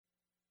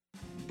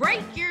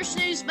Break your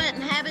snooze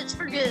button habits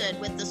for good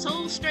with the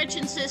Soul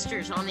Stretching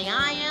Sisters on the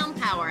I Am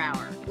Power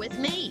Hour with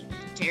me,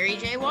 Terry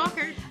J.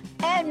 Walker.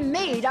 And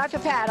me, Dr.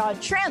 Pat, on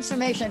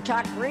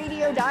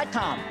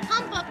TransformationTalkRadio.com.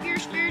 Pump up your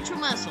spiritual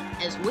muscle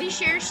as we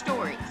share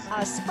stories,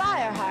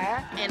 aspire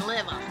higher, and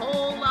live a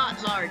whole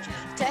lot larger.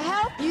 To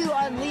help you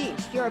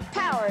unleash your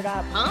powered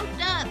up,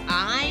 pumped up,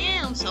 I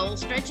Am Soul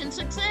Stretching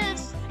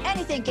Success.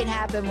 Anything can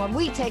happen when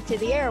we take to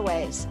the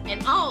airways.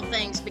 And all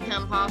things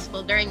become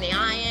possible during the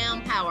I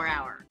Am Power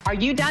Hour. Are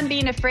you done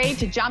being afraid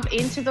to jump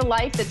into the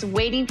life that's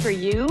waiting for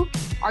you?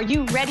 Are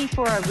you ready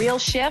for a real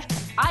shift?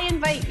 I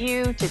invite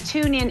you to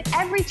tune in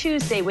every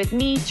Tuesday with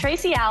me,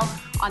 Tracy L.,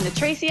 on the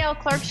Tracy L.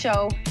 Clark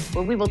Show,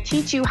 where we will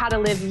teach you how to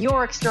live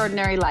your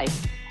extraordinary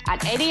life.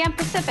 At 8 a.m.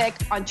 Pacific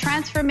on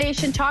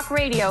Transformation Talk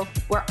Radio,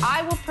 where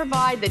I will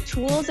provide the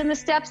tools and the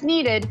steps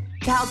needed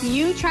to help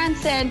you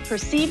transcend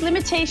perceived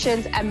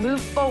limitations and move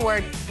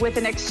forward with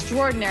an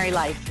extraordinary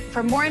life.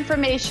 For more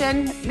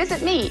information,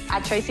 visit me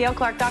at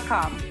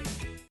tracylclark.com.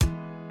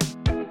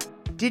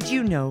 Did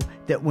you know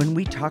that when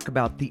we talk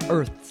about the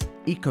Earth's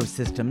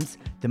ecosystems,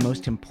 the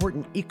most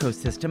important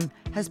ecosystem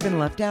has been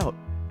left out?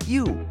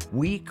 You.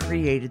 We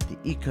created the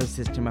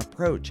ecosystem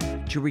approach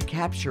to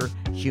recapture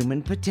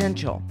human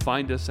potential.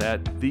 Find us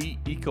at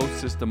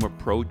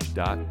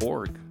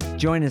theecosystemapproach.org.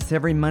 Join us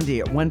every Monday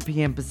at 1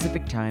 p.m.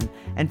 Pacific Time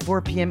and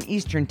 4 p.m.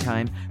 Eastern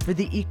Time for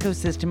the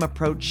Ecosystem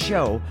Approach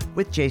Show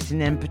with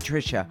Jason and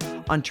Patricia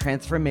on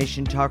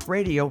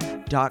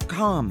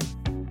TransformationTalkRadio.com.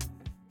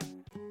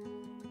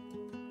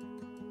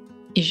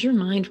 Is your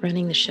mind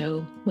running the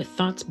show with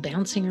thoughts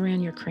bouncing around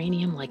your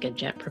cranium like a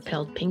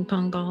jet-propelled ping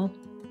pong ball?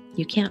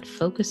 You can't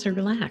focus or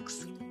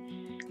relax.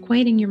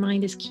 Quieting your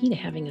mind is key to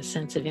having a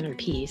sense of inner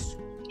peace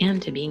and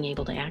to being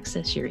able to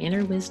access your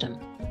inner wisdom.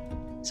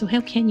 So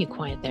how can you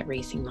quiet that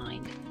racing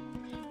mind?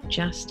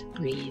 Just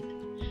breathe.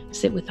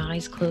 Sit with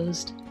eyes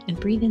closed and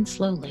breathe in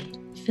slowly,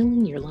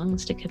 filling your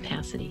lungs to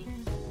capacity.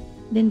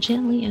 Then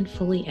gently and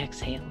fully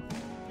exhale.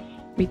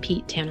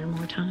 Repeat 10 or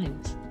more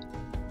times.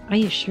 I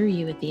assure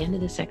you at the end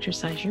of this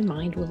exercise, your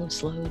mind will have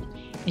slowed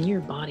and your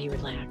body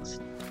relaxed.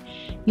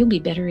 You'll be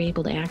better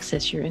able to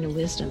access your inner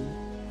wisdom,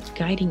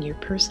 guiding your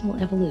personal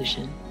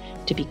evolution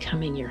to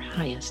becoming your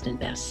highest and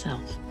best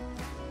self.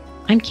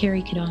 I'm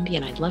Carrie Kadombi,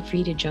 and I'd love for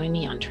you to join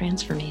me on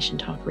Transformation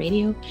Talk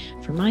Radio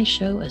for my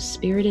show, A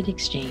Spirited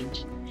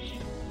Exchange.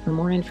 For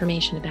more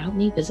information about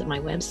me, visit my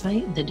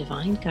website,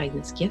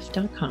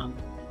 thedivineguidancegift.com.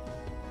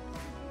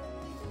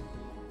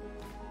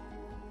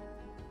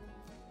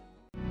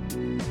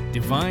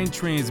 Divine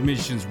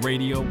Transmissions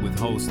Radio with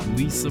host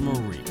Lisa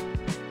Marie.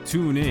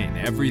 Tune in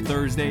every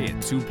Thursday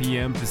at 2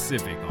 p.m.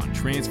 Pacific on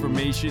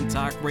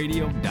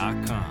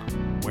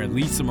TransformationTalkRadio.com, where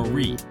Lisa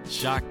Marie,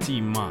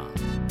 Shakti Mom,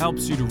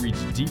 helps you to reach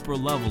deeper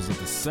levels of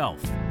the self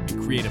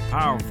and create a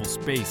powerful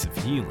space of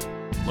healing,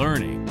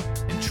 learning,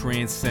 and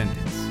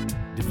transcendence.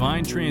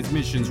 Divine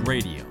Transmissions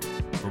Radio.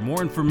 For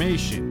more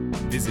information,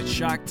 visit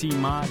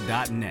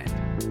shaktima.net.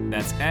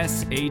 That's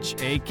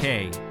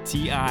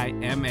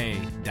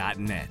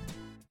SHAKTIMA.net.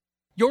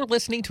 You're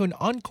listening to an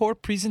encore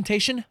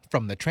presentation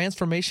from the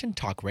Transformation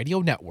Talk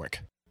Radio Network.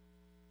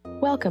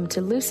 Welcome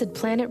to Lucid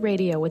Planet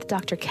Radio with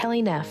Dr.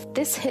 Kelly Neff.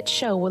 This hit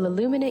show will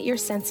illuminate your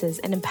senses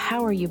and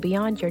empower you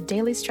beyond your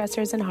daily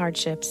stressors and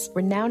hardships.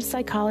 Renowned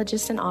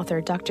psychologist and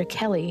author Dr.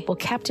 Kelly will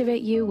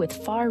captivate you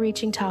with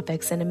far-reaching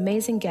topics and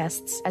amazing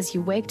guests as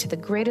you wake to the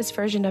greatest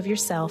version of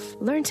yourself.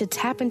 Learn to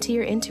tap into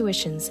your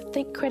intuitions,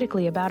 think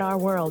critically about our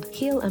world,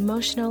 heal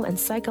emotional and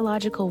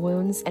psychological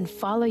wounds, and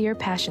follow your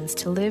passions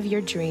to live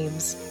your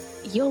dreams.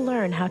 You'll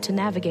learn how to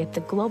navigate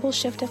the global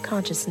shift of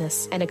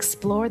consciousness and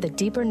explore the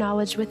deeper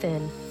knowledge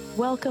within.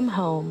 Welcome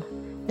home.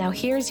 Now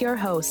here's your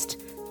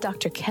host,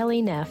 Dr.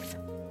 Kelly Neff.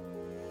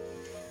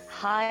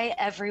 Hi,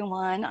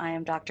 everyone. I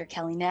am Dr.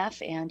 Kelly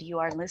Neff, and you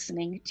are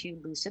listening to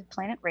Lucid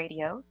Planet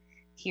Radio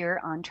here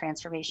on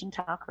Transformation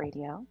Talk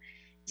Radio.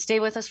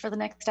 Stay with us for the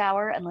next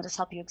hour and let us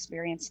help you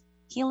experience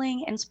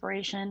healing,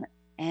 inspiration,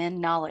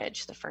 and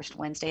knowledge the first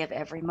Wednesday of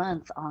every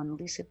month on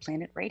Lucid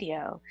Planet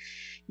Radio.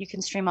 You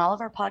can stream all of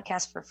our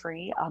podcasts for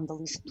free on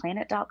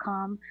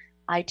thelucidplanet.com,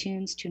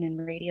 iTunes,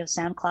 TuneIn Radio,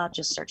 SoundCloud.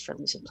 Just search for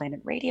Lucid Planet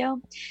Radio.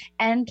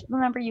 And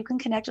remember, you can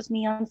connect with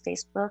me on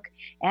Facebook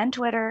and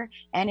Twitter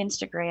and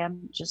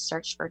Instagram. Just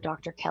search for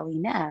Dr. Kelly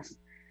Neff.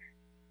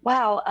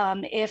 Wow,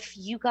 if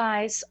you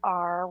guys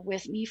are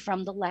with me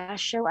from the last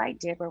show I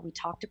did where we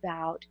talked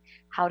about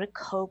how to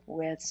cope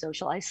with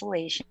social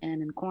isolation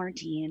and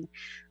quarantine,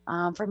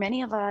 for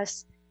many of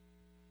us,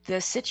 the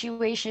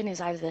situation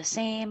is either the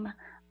same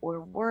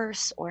or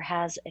worse or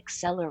has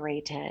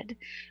accelerated.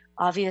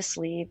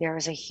 Obviously, there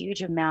is a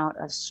huge amount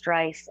of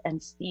strife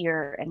and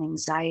fear and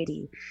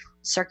anxiety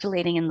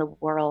circulating in the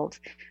world,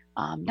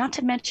 not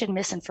to mention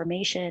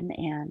misinformation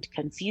and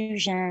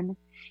confusion.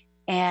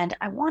 And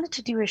I wanted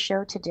to do a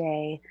show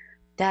today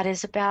that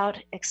is about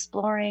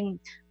exploring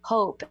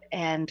hope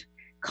and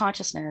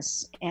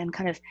consciousness and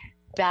kind of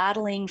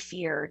battling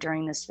fear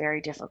during this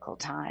very difficult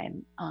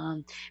time.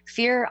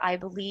 Fear, I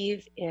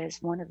believe,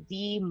 is one of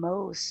the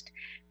most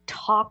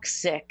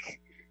toxic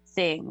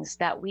things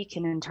that we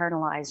can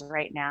internalize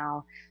right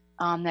now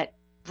that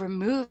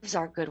removes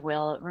our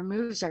goodwill, it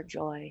removes our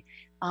joy.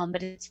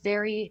 But it's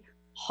very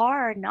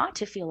hard not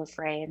to feel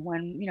afraid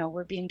when,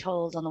 we're being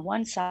told on the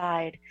one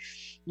side,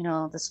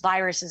 this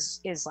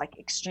virus is like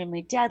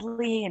extremely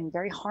deadly and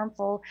very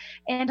harmful.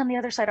 And on the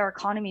other side, our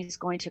economy is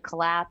going to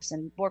collapse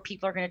and more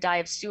people are going to die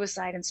of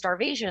suicide and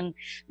starvation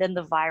than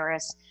the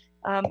virus.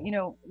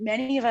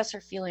 Many of us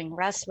are feeling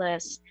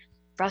restless,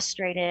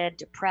 frustrated,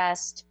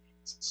 depressed,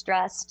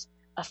 stressed,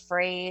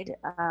 afraid.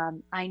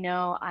 I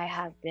know I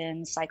have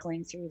been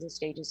cycling through the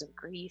stages of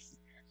grief,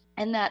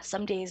 and that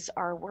some days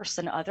are worse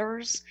than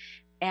others.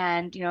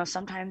 And,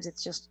 sometimes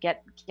it's just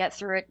get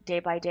through it day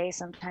by day.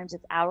 Sometimes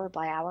it's hour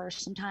by hour.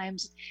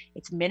 Sometimes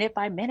it's minute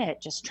by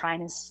minute, just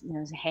trying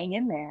to, hang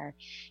in there.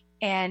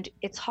 And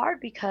it's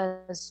hard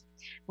because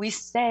we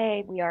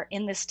say we are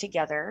in this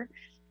together,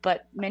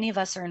 but many of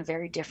us are in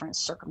very different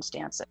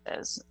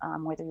circumstances,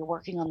 whether you're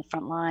working on the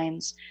front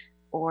lines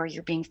or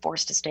you're being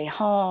forced to stay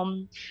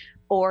home,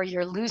 or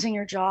you're losing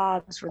your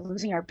jobs, we're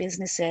losing our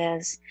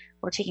businesses,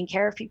 we're taking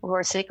care of people who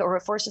are sick, or we're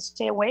forced to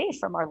stay away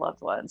from our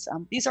loved ones.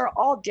 These are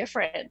all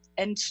different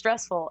and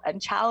stressful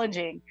and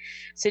challenging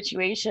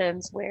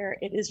situations where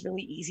it is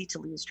really easy to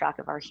lose track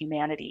of our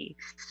humanity.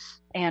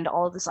 And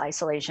all of this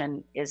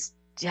isolation is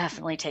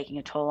definitely taking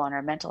a toll on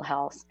our mental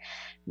health,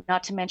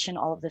 not to mention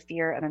all of the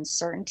fear and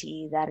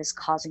uncertainty that is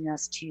causing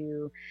us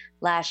to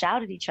lash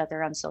out at each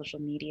other on social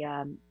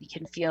media. You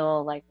can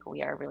feel like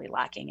we are really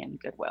lacking in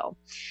goodwill.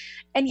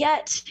 And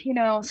yet,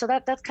 so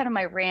that's kind of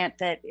my rant,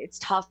 that it's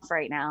tough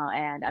right now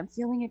and I'm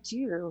feeling it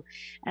too.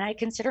 And I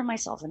consider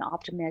myself an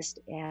optimist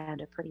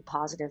and a pretty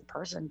positive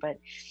person, but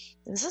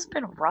this has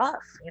been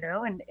rough,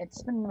 and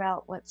it's been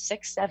about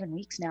 6-7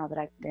 weeks now that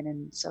I've been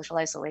in social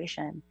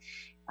isolation.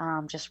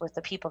 Just with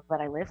the people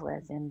that I live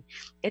with, and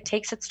it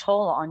takes its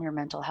toll on your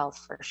mental health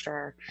for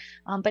sure.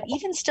 But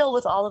even still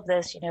with all of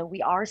this,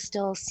 we are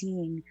still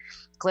seeing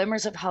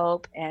glimmers of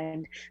hope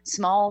and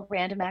small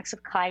random acts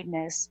of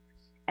kindness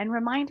and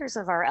reminders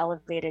of our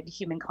elevated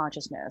human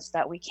consciousness,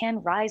 that we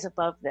can rise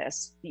above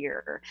this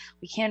fear.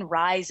 We can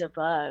rise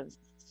above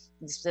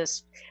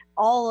this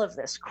all of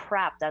this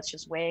crap that's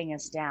just weighing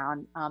us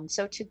down.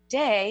 So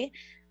today,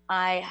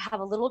 I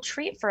have a little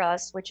treat for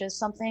us, which is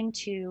something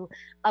to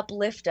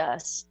uplift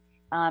us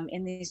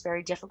in these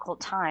very difficult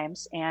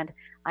times. And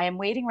I am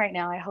waiting right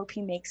now. I hope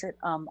he makes it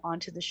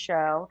onto the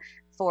show,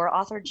 for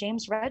author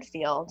James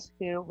Redfield,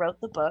 who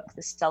wrote the book,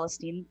 The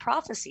Celestine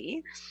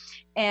Prophecy.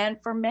 And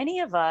for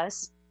many of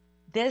us,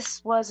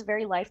 this was a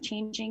very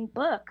life-changing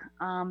book.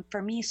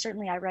 For me,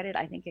 certainly, I read it,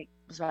 I think it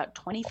was about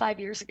 25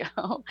 years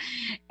ago.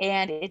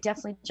 And it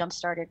definitely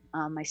jump-started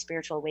my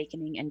spiritual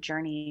awakening and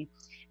journey.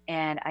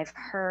 And I've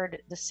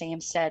heard the same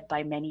said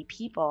by many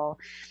people.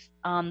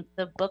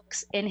 The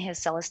books in his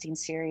Celestine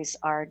series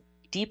are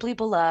deeply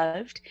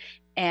beloved,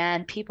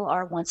 and people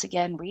are once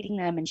again reading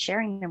them and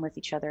sharing them with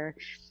each other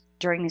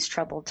during these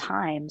troubled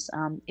times.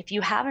 If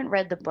you haven't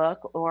read the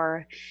book,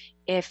 or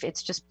if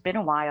it's just been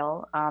a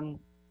while,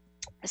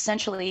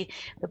 essentially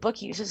the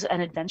book uses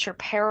an adventure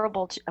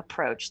parable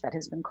approach that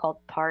has been called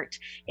part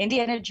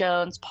Indiana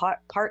Jones,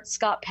 part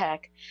Scott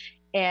Peck.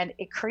 And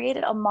it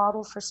created a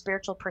model for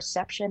spiritual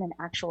perception and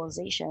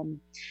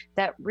actualization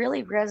that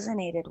really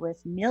resonated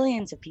with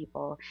millions of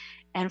people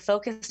and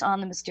focused on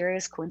the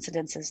mysterious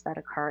coincidences that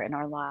occur in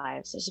our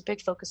lives. There's a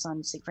big focus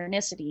on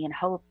synchronicity and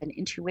hope and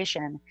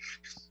intuition.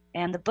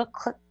 And the book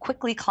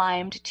quickly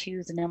climbed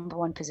to the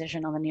 #1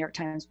 position on the New York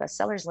Times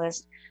bestsellers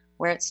list,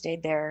 where it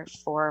stayed there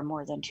for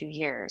more than 2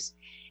 years.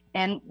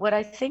 And what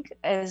I think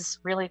is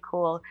really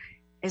cool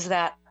is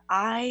that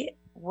I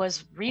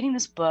was reading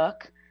this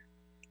book,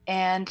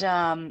 and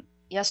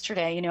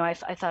yesterday,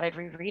 I thought I'd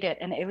reread it,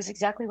 and it was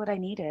exactly what I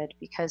needed,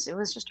 because it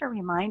was just a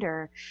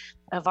reminder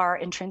of our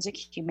intrinsic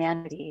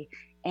humanity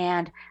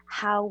and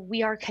how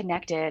we are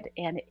connected.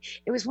 And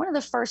it was one of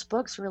the first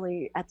books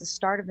really at the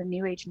start of the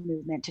New Age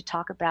movement to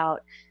talk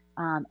about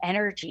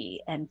energy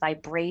and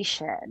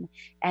vibration,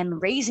 and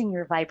raising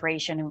your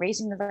vibration and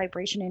raising the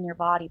vibration in your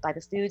body by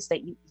the foods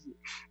that you eat,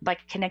 by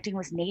connecting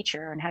with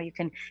nature, and how you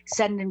can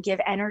send and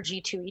give energy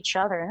to each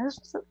other. And this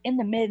was in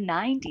the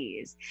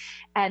mid-90s.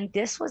 And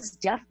this was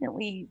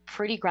definitely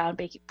pretty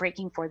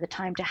groundbreaking for the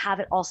time to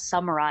have it all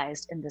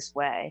summarized in this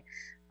way.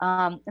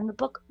 And the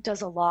book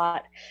does a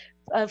lot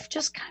of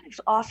just kind of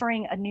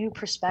offering a new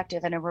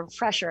perspective and a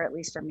refresher, at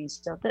least for me.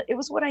 So it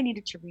was what I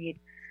needed to read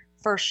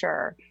for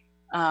sure.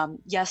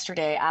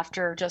 Yesterday,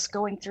 after just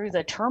going through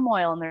the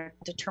turmoil and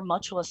the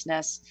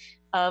tumultuousness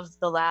of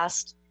the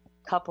last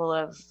couple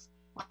of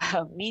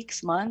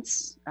weeks,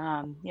 months.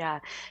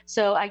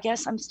 So I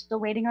guess I'm still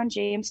waiting on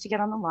James to get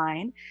on the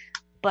line.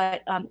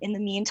 But in the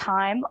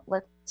meantime,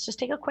 let's just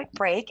take a quick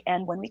break.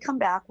 And when we come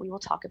back, we will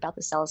talk about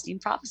the Celestine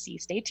Prophecy.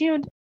 Stay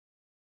tuned.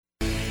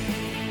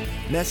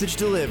 Message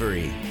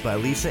Delivery by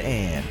Lisa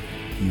Ann.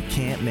 You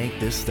can't make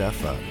this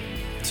stuff up.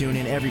 Tune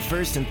in every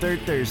first and third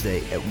Thursday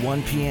at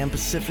 1 p.m.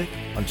 Pacific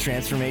on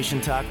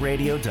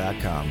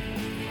TransformationTalkRadio.com.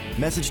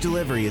 Message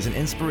Delivery is an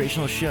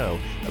inspirational show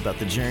about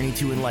the journey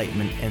to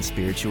enlightenment and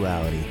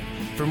spirituality.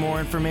 For more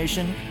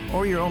information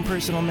or your own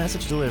personal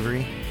message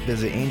delivery,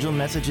 visit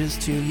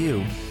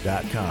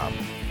angelmessages2u.com.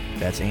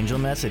 That's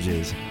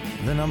angelmessages,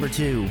 the number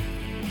 2,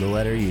 the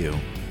letter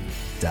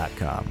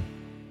U.com.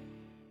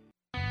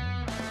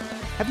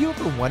 Have you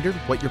ever wondered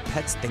what your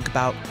pets think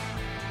about?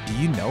 Do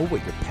you know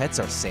what your pets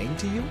are saying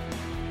to you?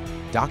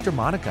 Dr.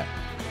 Monica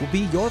will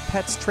be your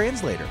pet's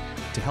translator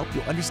to help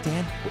you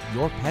understand what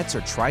your pets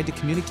are trying to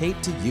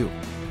communicate to you.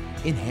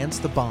 Enhance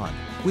the bond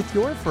with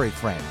your furry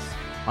friends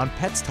on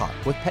Pets Talk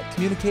with Pet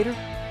Communicator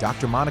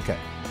Dr. Monica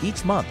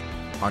each month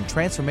on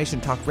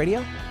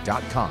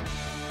TransformationTalkRadio.com.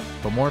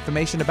 For more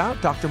information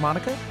about Dr.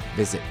 Monica,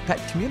 visit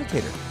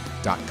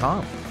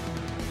PetCommunicator.com.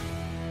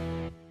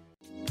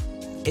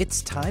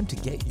 It's time to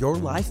get your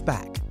life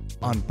back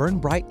on Burn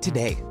Bright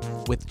Today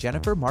with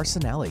Jennifer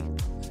Marcinelli.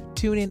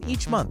 Tune in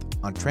each month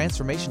on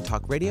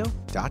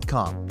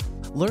TransformationTalkRadio.com.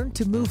 Learn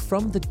to move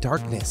from the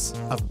darkness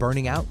of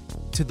burning out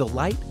to the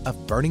light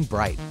of burning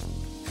bright.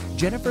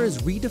 Jennifer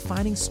is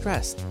redefining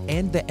stress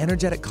and the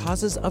energetic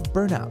causes of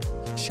burnout,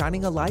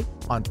 shining a light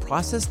on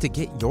process to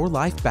get your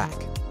life back.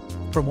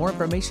 For more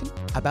information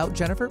about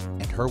Jennifer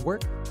and her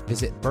work,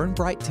 visit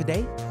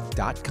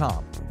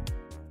burnbrighttoday.com.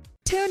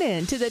 Tune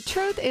in to The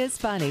Truth is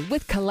Funny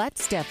with Colette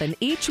Steffen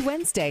each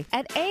Wednesday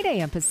at 8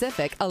 a.m.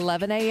 Pacific,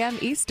 11 a.m.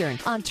 Eastern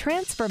on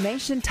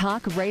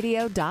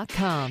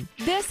TransformationTalkRadio.com.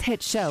 This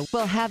hit show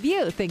will have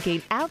you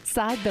thinking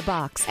outside the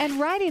box and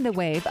riding the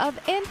wave of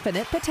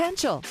infinite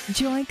potential.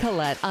 Join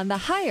Colette on the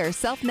Higher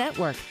Self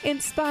Network,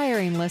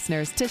 inspiring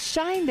listeners to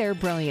shine their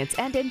brilliance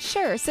and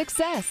ensure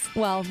success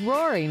while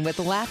roaring with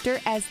laughter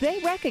as they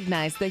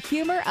recognize the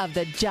humor of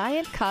the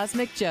giant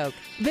cosmic joke.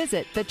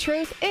 Visit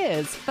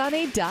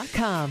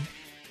thetruthisfunny.com.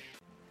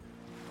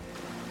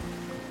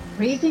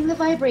 Raising the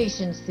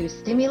vibrations through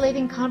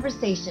stimulating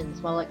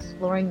conversations while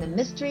exploring the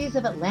mysteries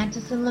of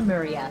Atlantis and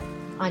Lemuria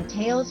on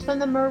Tales from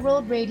the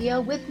Merworld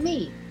Radio with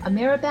me,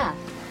 Amira Beth.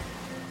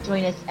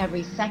 Join us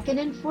every second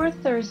and fourth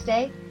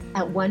Thursday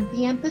at 1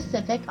 p.m.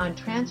 Pacific on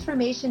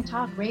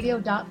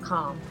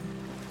TransformationTalkRadio.com.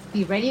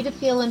 Be ready to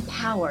feel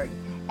empowered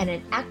and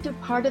an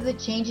active part of the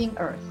changing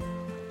Earth.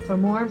 For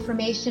more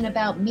information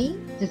about me,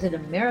 visit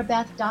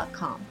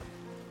amirabeth.com.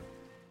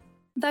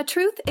 The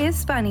Truth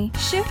is Funny.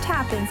 Shift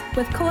Happens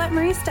with Colette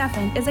Marie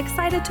Steffen is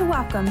excited to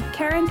welcome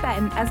Karen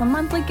Benton as a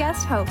monthly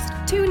guest host.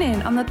 Tune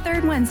in on the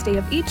third Wednesday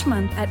of each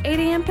month at 8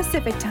 a.m.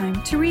 Pacific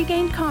Time to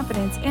regain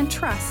confidence and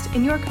trust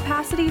in your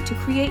capacity to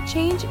create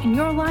change in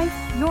your life,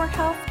 your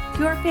health,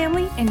 your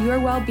family, and your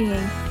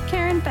well-being.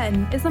 Karen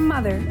Benton is a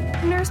mother,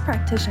 nurse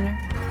practitioner,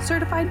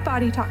 certified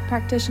body talk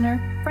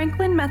practitioner,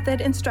 Franklin Method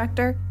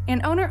instructor,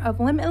 and owner of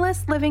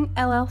Limitless Living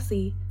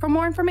LLC. For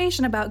more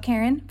information about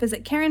Karen,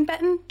 visit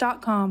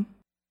KarenBenton.com.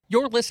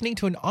 You're listening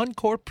to an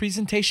encore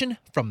presentation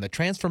from the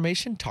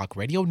Transformation Talk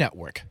Radio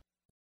Network.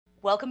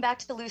 Welcome back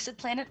to the Lucid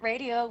Planet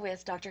Radio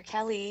with Dr.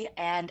 Kelly,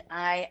 and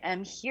I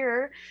am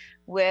here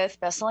with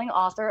bestselling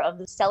author of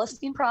the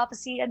Celestine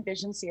Prophecy and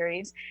Vision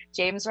series,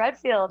 James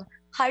Redfield.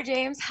 Hi,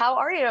 James. How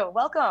are you?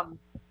 Welcome.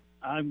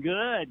 I'm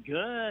good.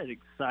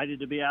 Excited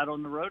to be out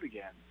on the road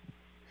again.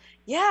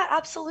 Yeah,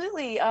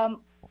 absolutely.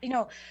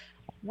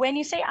 When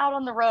you say out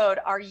on the road,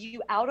 are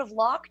you out of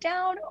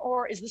lockdown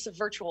or is this a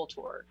virtual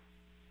tour?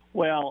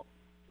 Well,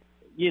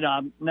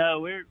 no,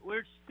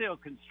 we're still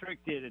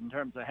constricted in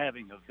terms of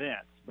having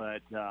events,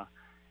 but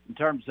in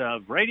terms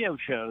of radio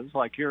shows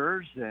like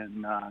yours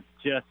and my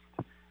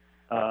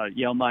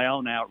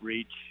own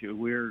outreach,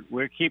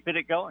 we're keeping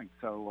it going.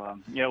 So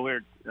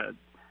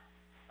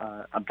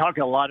I'm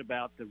talking a lot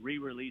about the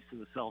re-release of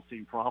the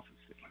Celestine Prophecy.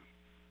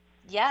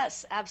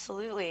 Yes,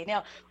 absolutely.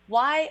 Now,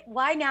 why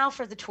now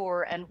for the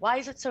tour, and why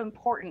is it so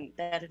important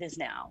that it is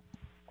now?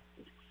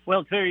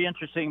 Well, it's very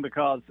interesting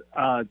because,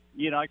 my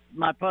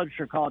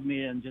publisher called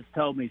me and just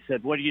told me,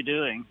 said, what are you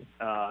doing?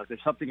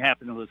 There's something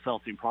happening with the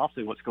Celestine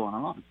Prophecy. What's going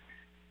on?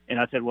 And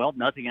I said, well,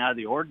 nothing out of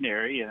the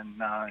ordinary.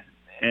 And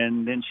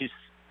then she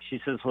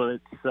says, well,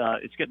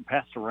 it's getting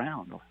passed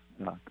around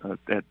at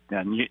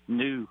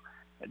new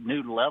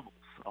levels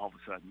all of a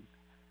sudden.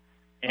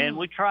 And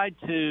we tried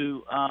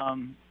to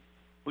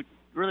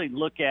really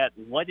look at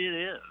what it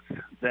is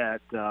that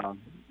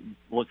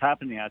was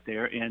happening out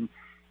there. And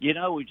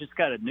we just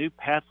got a new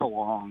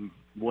path-along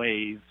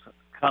wave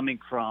coming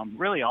from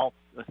really all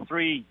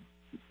three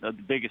of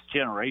the biggest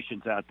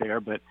generations out there,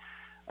 but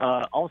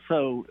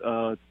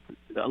also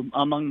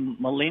among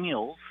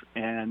millennials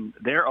and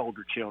their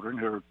older children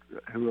who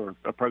are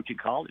approaching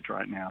college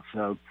right now.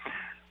 So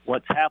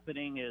what's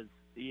happening is,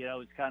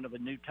 it's kind of a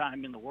new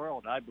time in the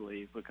world, I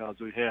believe, because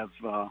we have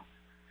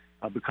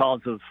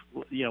because of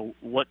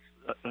what's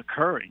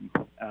occurring,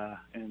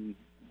 and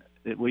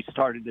we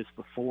started this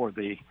before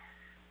the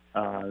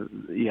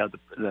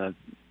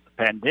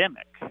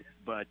pandemic,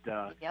 but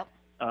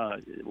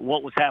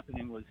what was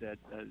happening was that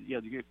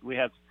we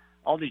have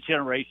all these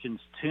generations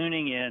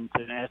tuning in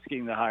to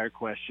asking the higher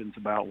questions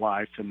about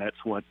life, and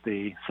that's what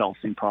the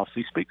Celestine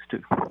Prophecy speaks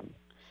to.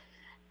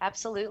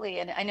 Absolutely.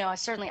 And I know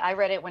I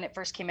read it when it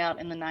first came out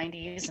in the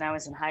 90s, and I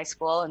was in high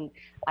school, and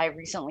I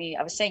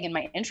was saying in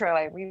my intro,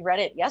 I reread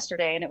it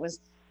yesterday, and it was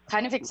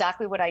kind of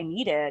exactly what I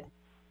needed.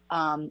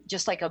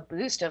 Just like a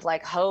boost of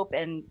like hope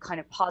and kind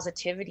of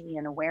positivity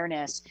and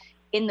awareness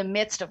in the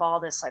midst of all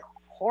this like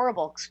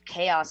horrible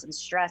chaos and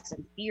stress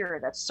and fear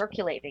that's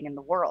circulating in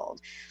the world.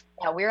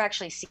 We're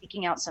actually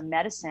seeking out some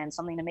medicine,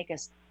 something to make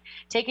us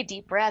take a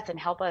deep breath and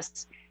help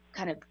us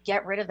kind of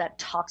get rid of that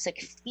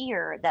toxic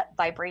fear, that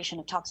vibration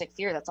of toxic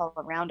fear that's all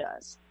around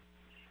us.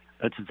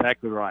 That's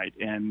exactly right.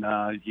 And,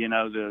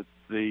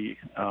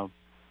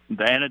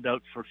 the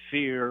antidote for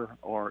fear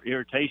or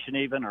irritation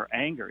even, or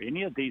anger,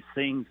 any of these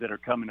things that are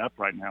coming up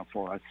right now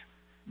for us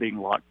being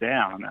locked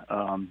down,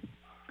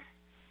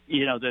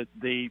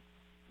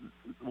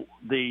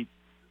 the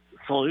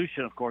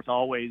solution, of course,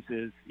 always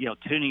is,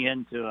 tuning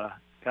into a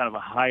kind of a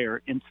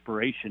higher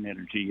inspiration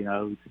energy,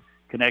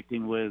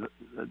 connecting with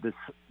this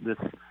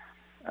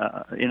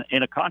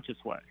in a conscious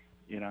way,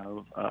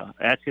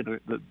 asking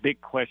the big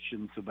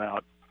questions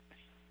about,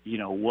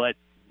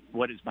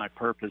 what is my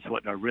purpose?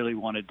 What do I really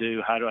want to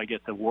do? How do I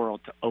get the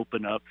world to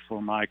open up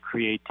for my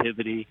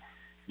creativity?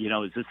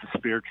 Is this a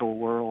spiritual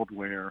world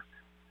where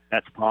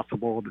that's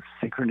possible? Does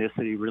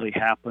synchronicity really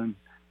happen?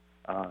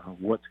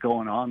 What's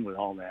going on with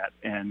all that?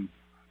 And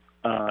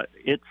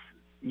it's,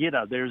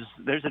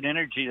 there's an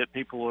energy that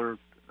people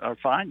are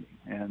finding,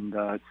 and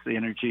it's the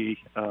energy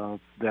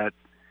that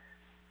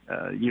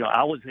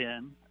I was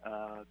in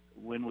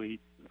when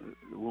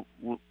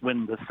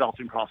the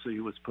Celestine Prophecy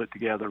was put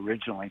together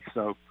originally.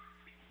 So,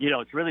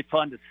 it's really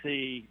fun to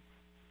see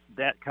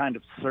that kind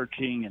of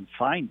searching and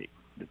finding.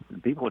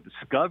 People are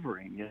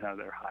discovering,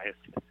 their highest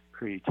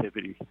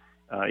creativity,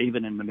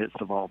 even in the midst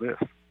of all this.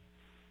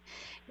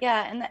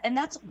 Yeah, and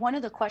that's one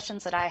of the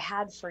questions that I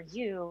had for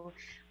you.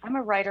 I'm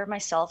a writer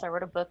myself. I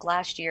wrote a book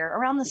last year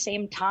around the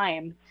same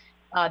time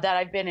that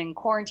I've been in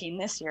quarantine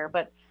this year,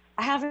 but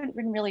I haven't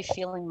been really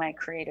feeling my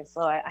creative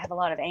flow. I have a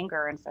lot of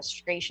anger and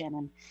frustration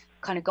and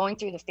kind of going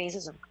through the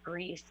phases of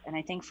grief. And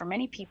I think for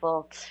many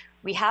people,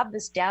 we have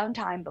this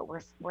downtime, but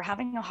we're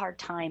having a hard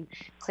time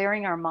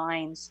clearing our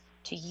minds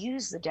to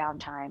use the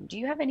downtime. Do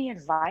you have any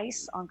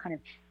advice on kind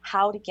of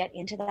how to get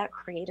into that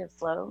creative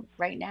flow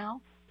right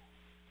now?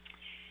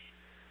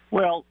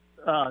 Well,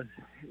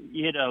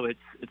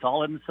 it's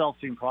all in the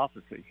Celestine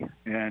Prophecy,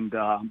 and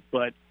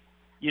but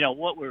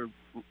what we're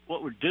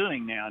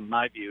doing now, in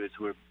my view, is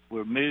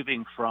we're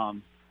moving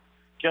from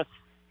just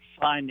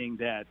finding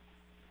that,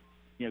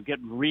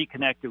 getting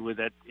reconnected with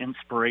that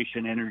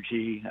inspiration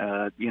energy,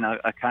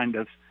 a kind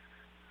of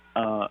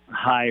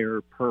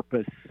higher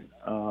purpose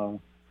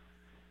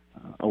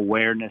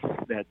awareness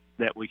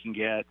that we can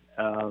get,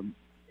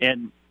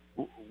 and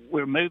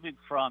we're moving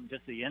from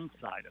just the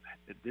inside of it,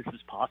 that this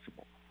is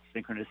possible.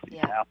 Synchronicity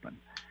happen.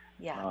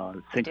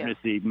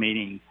 Synchronicity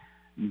meaning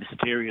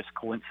mysterious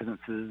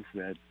coincidences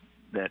that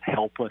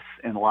help us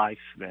in life,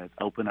 that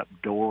open up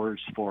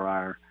doors for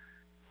our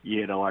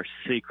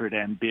secret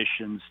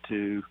ambitions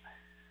to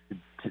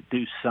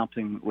do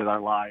something with our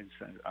lives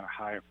and our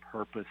higher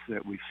purpose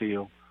that we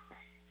feel.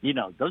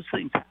 Those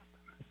things happen.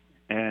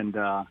 And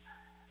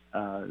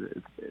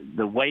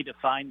the way to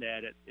find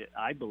that,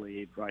 I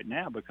believe, right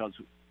now, because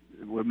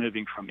we're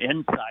moving from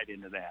inside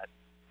into that,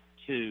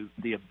 to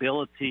the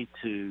ability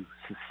to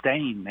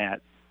sustain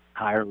that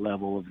higher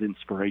level of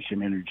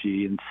inspiration,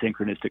 energy, and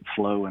synchronistic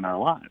flow in our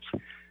lives.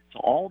 So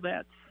all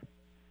that's,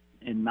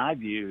 in my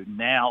view,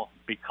 now,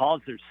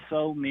 because there's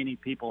so many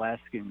people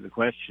asking the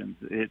questions,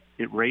 it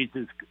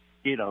raises,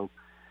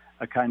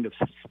 a kind of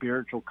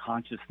spiritual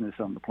consciousness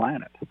on the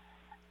planet.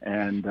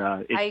 And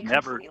it's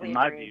never, in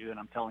my view, and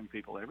I'm telling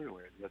people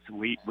everywhere,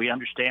 we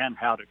understand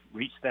how to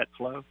reach that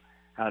flow,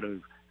 how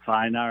to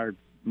find our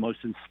most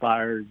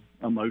inspired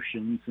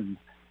emotions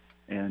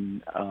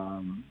and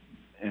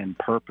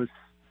purpose.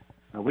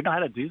 We know how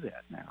to do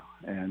that now,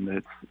 and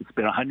it's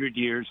been 100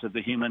 years of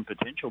the human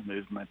potential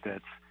movement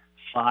that's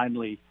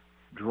finally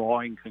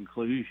drawing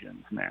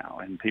conclusions now,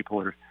 and people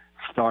are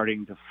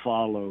starting to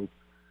follow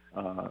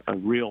a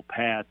real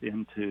path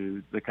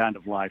into the kind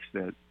of life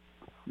that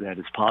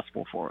is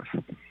possible for us.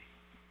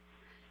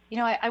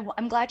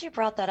 I'm glad you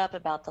brought that up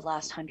about the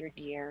last 100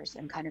 years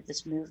and kind of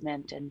this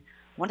movement. And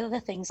one of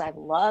the things I've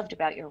loved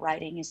about your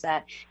writing is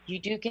that you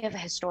do give a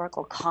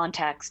historical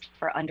context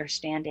for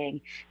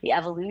understanding the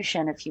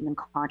evolution of human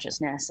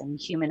consciousness and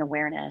human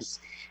awareness.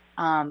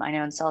 I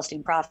know in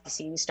Celestine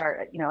Prophecy, you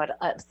start,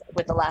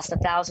 with the last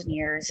 1,000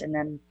 years, and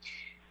then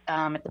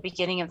at the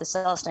beginning of the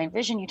Celestine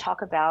Vision, you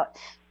talk about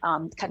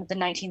kind of the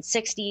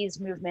 1960s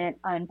movement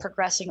and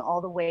progressing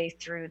all the way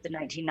through the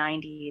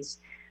 1990s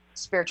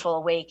spiritual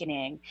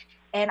awakening.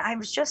 And I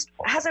was just,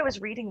 as I was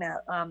reading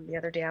that the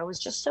other day, I was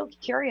just so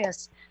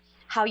curious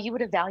how you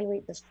would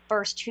evaluate the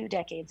first 2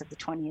 decades of the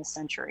 20th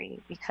century.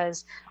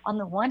 Because on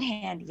the one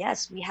hand,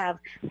 yes, we have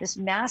this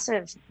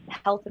massive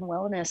health and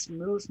wellness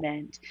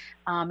movement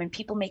and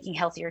people making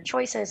healthier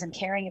choices and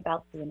caring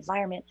about the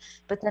environment.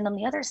 But then on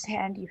the other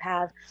hand, you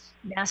have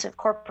massive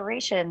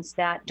corporations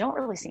that don't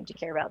really seem to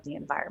care about the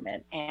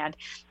environment, and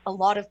a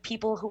lot of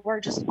people who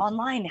are just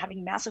online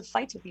having massive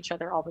fights with each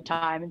other all the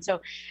time. And so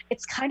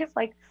it's kind of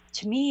like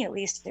to me at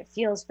least, it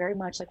feels very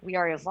much like we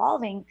are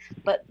evolving,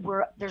 but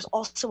there's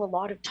also a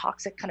lot of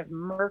toxic kind of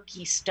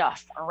murky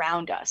stuff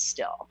around us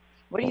still.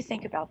 What do you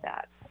think about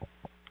that?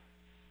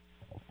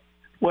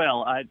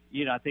 Well, I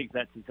think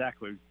that's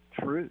exactly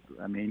true.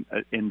 I mean,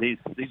 in these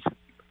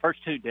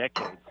first 2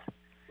 decades,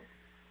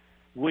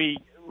 we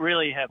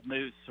really have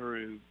moved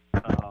through.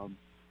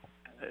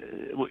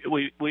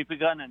 We've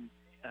begun an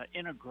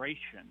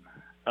integration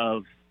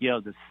of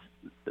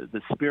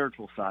the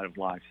spiritual side of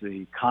life,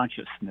 the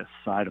consciousness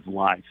side of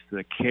life,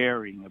 the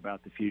caring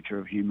about the future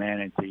of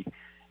humanity,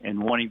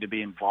 and wanting to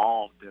be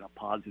involved in a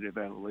positive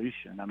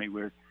evolution. I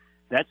mean,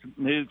 that's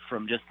moved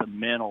from just a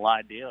mental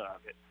idea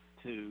of it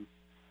to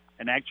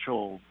an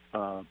actual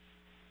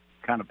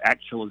kind of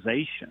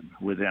actualization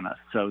within us,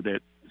 so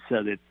that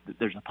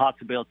there's a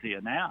possibility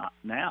now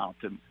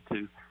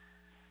to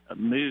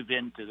move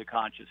into the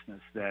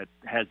consciousness that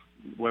has,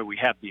 where we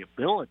have the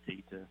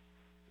ability to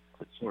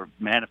sort of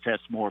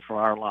manifest more for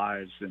our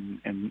lives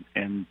and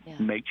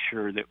make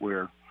sure that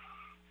we're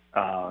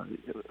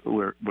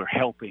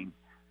helping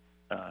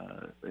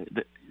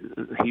the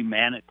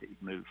humanity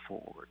move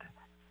forward.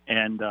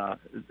 And the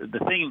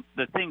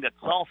thing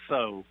that's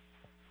also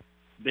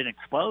been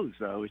exposed,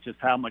 though, is just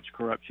how much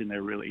corruption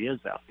there really is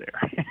out there.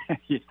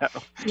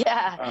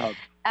 Yeah,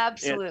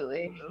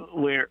 absolutely.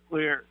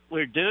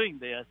 We're doing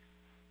this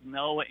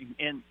knowing,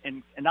 and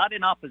not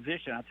in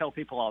opposition. I tell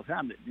people all the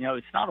time that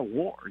it's not a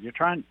war. You're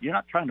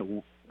not trying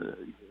to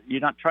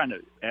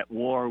at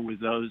war with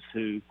those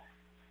who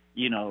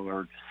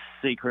are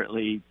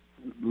secretly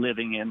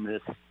living in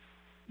this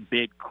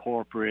big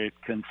corporate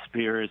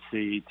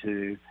conspiracy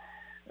to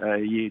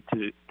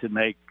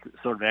make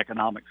sort of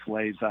economic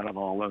slaves out of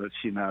all of us,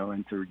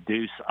 and to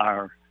reduce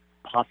our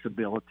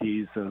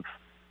possibilities of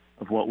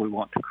what we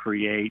want to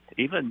create,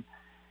 even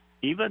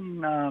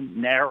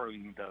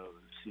narrowing those,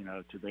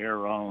 to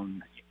their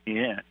own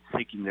end,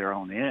 seeking their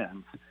own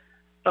ends.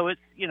 So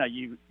it's,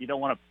 you don't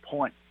want to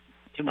point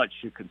too much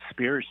to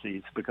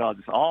conspiracies, because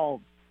it's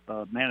all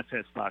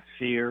manifest by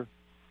fear.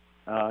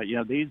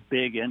 These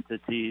big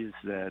entities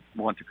that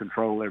want to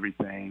control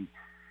everything,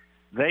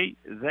 they're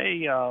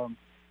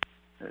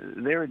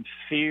in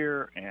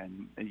fear,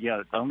 and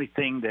the only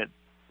thing that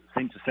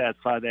seems to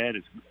satisfy that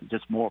is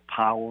just more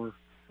power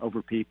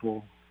over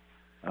people.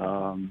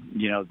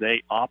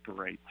 They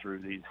operate through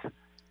these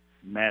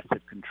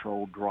massive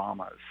control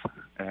dramas,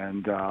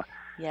 and the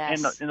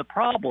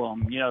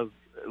problem,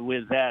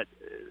 with that,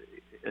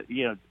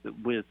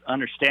 with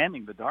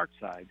understanding the dark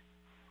side,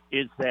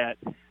 is that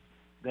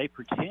they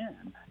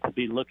pretend to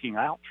be looking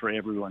out for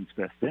everyone's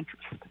best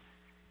interest.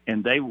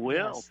 And they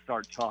will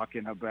start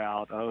talking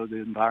about, the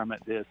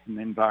environment this and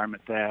the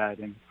environment that,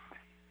 and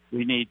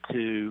we need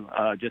to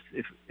just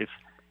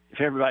if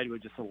everybody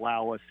would just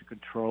allow us to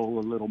control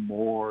a little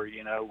more,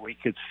 we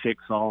could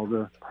fix all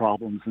the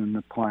problems in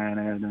the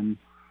planet,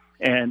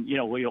 and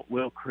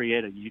we'll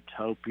create a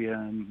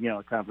utopian,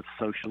 kind of a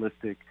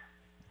socialistic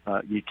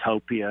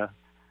utopia.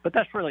 But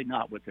that's really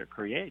not what they're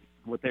creating.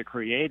 What they're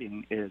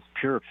creating is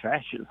pure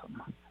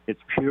fascism.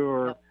 It's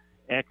pure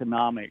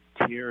economic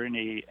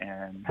tyranny,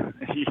 and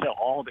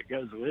all that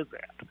goes with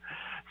that.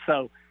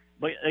 So,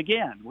 but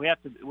again, we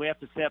have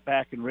to step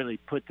back and really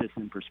put this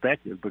in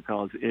perspective,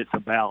 because it's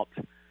about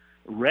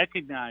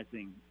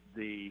recognizing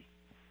the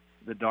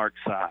dark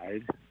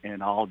side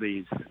and all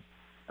these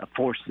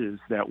forces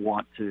that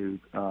want to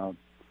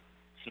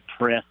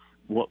suppress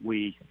what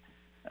we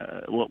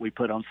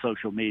put on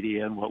social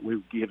media and what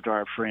we give to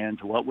our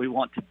friends, what we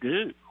want to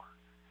do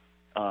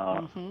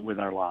with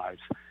our lives.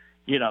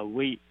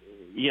 We're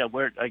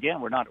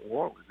not at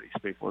war with these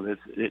people.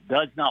 It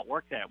does not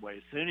work that way.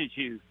 As soon as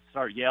you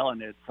start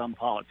yelling at some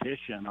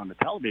politician on the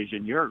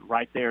television, you're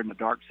right there in the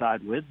dark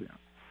side with them.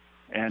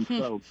 And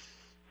so,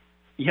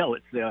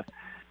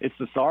 it's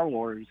the Star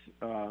Wars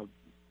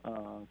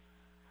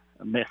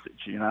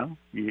message.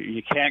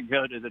 You can't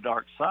go to the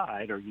dark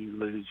side, or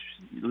you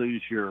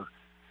lose your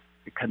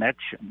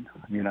connection.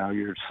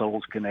 Your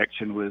soul's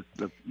connection with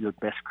the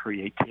best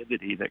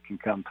creativity that can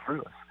come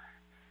through us.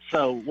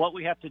 So what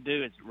we have to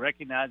do is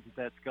recognize that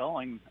that's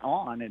going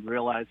on, and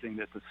realizing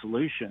that the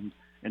solution,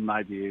 in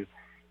my view,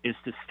 is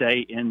to stay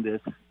in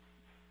this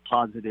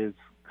positive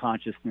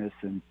consciousness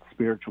and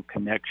spiritual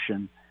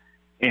connection,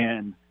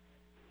 and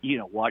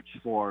watch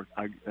for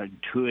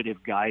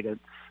intuitive guidance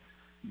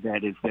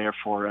that is there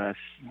for us,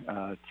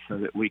 so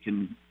that we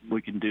can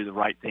do the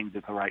right things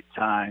at the right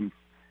time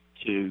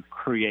to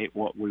create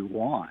what we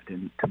want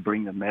and to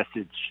bring the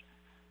message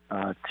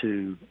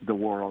to the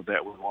world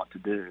that we want to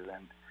do.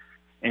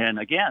 And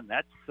again,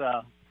 that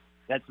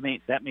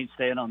means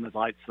staying on the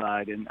light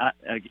side. And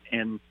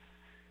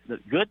the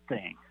good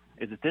thing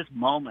is, at this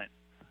moment,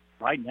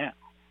 right now,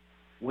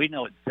 we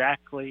know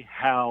exactly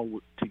how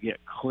to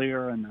get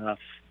clear enough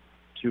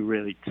to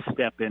really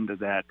step into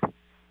that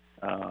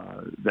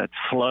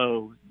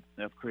flow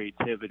of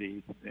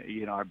creativity,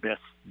 our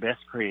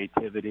best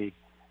creativity,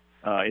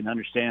 and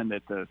understand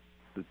that the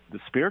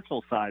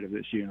spiritual side of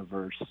this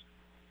universe,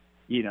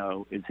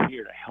 is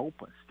here to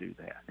help us do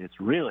that. It's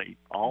really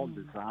all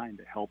designed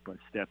to help us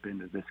step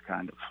into this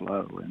kind of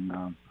flow.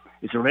 And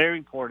it's very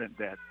important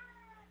that,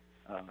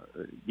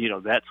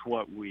 that's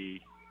what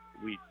we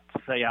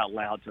say out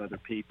loud to other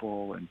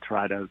people and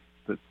try to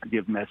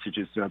give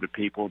messages to other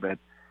people that,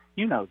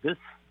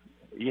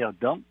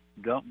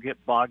 don't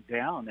get bogged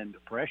down in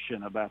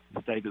depression about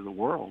the state of the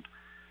world,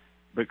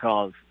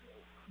 because,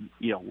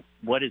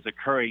 what is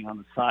occurring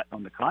on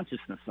the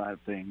consciousness side of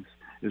things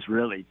is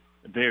really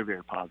very,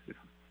 very positive.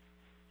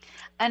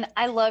 And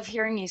I love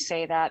hearing you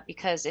say that,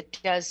 because it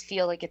does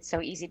feel like it's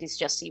so easy to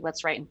just see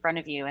what's right in front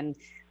of you. And,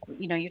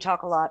 you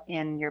talk a lot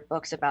in your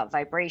books about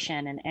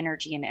vibration and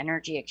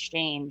energy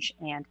exchange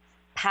and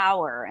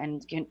power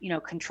and,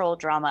 control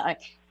drama.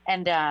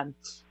 And,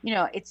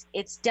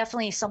 it's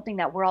definitely something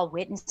that we're all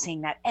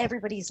witnessing, that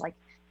everybody's like,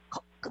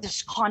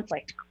 there's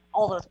conflict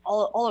all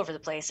over the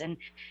place. And,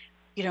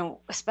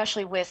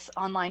 especially with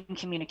online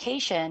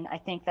communication, I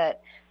think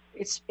that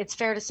it's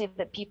fair to say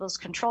that people's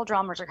control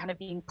dramas are kind of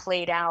being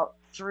played out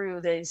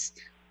through this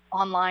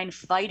online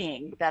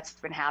fighting that's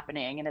been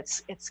happening. And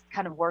it's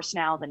kind of worse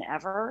now than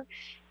ever.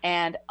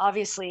 And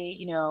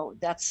obviously,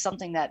 that's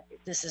something that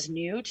this is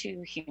new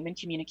to human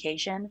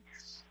communication.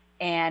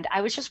 And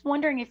I was just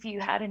wondering if you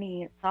had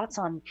any thoughts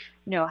on,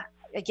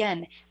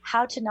 again,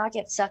 how to not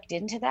get sucked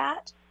into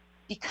that,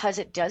 because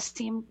it does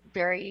seem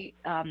very,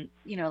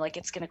 like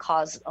it's going to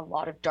cause a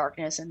lot of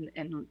darkness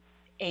and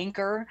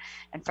anger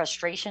and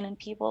frustration in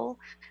people,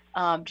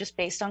 just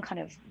based on kind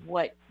of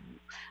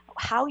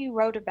how you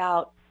wrote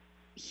about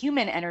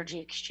human energy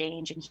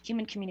exchange and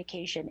human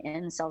communication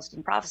in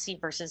Celestine Prophecy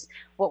versus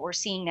what we're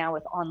seeing now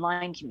with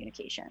online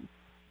communication.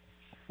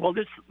 Well,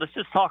 let's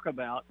just talk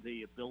about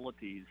the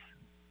abilities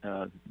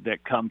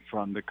that come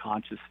from the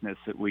consciousness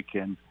that we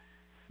can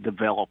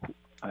develop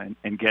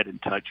and get in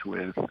touch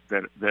with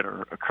that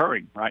are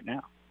occurring right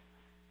now.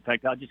 In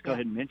fact, I'll just go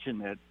ahead and mention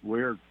that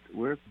we're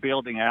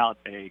building out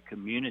a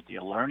community,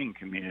 a learning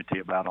community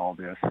about all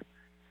this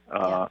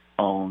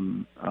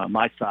on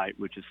my site,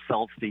 which is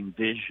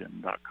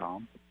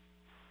CelestineVision.com.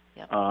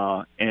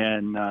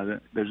 And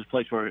there's a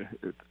place where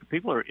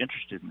people are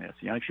interested in this.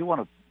 If you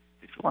want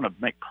to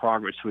make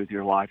progress with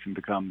your life and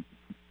become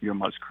your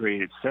most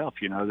creative self,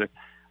 that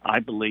I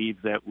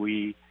believe that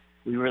we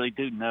really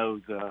do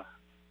know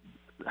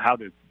how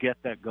to get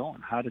that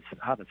going, how to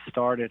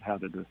start it, how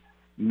to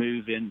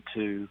move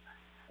into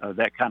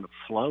that kind of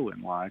flow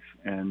in life.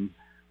 And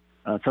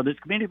so this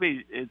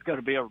community is going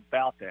to be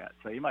about that.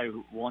 So you might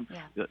want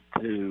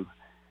to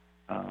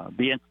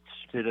be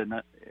interested in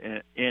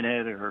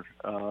it or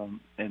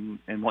and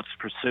wants to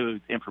pursue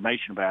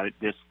information about it.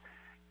 Just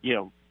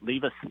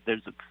leave us.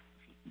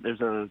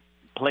 There's a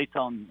place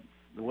on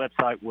the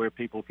website where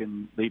people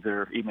can leave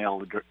their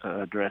email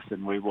address,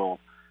 and we will.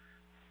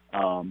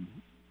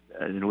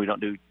 And we don't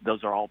do;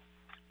 those are all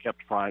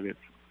kept private,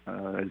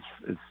 as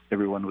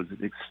everyone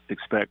would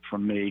expect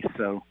from me.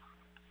 So,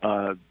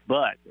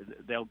 but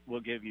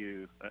we'll give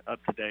you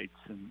up-to-dates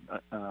and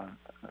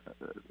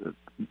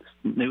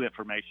new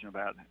information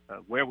about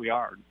where we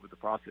are with the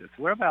process.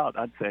 We're about,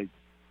 I'd say,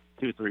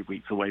 2 or 3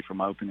 weeks away from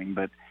opening,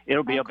 but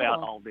it'll be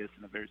about all this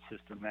in a very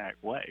systematic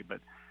way. But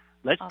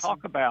let's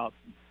talk about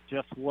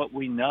just what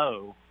we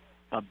know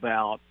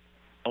about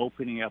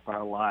opening up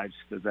our lives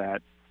to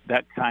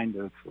that kind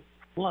of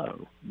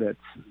flow that's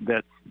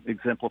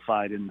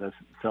exemplified in the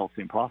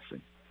Celestine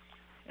Prophecy.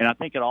 And I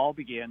think it all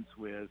begins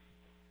with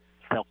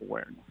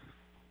self-awareness.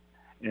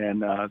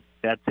 And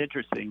that's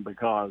interesting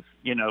because,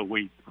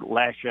 we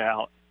lash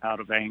out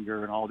of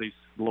anger, and all these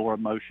lower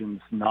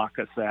emotions knock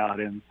us out,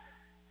 and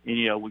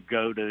we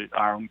go to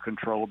our own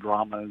control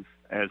dramas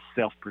as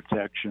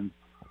self-protection.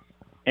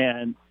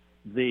 And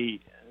the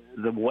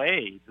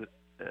way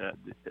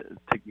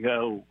to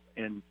go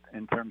in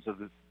terms of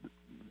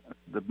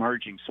the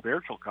merging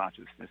spiritual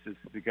consciousness is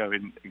to go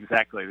in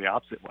exactly the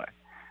opposite way,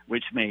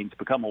 which means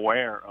become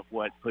aware of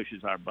what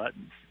pushes our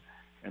buttons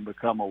and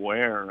become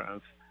aware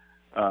of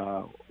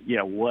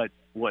what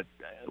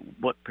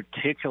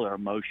particular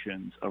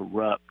emotions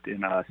erupt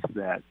in us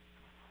that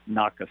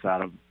knock us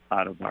out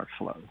of our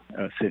flow,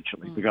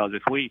 essentially. Because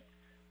if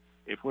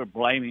we're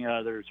blaming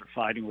others or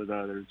fighting with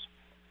others,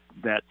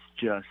 that's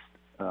just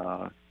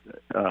a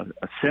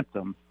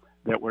symptom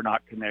that we're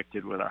not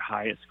connected with our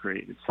highest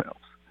creative selves.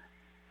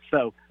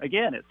 So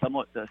again, it's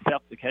somewhat it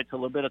takes a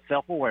little bit of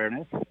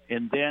self-awareness,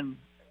 and then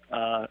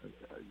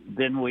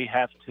we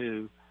have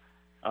to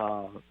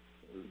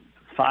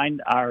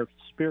find our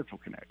spiritual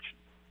connection.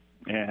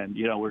 And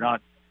we're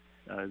not.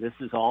 This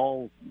is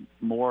all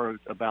more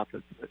about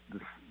the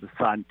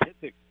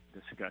scientific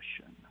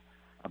discussion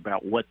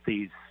about what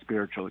these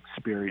spiritual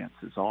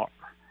experiences are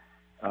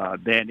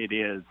than it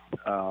is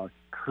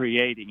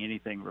creating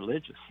anything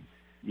religious.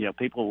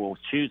 People will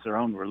choose their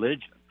own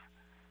religion.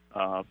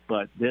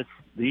 But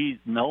these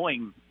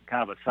knowing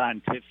kind of a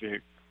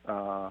scientific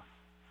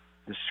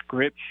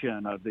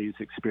description of these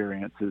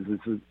experiences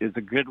is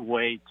a good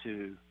way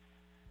to,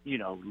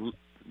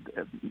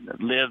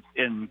 live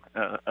in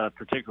a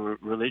particular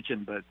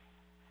religion, but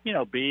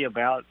be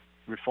about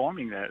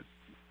reforming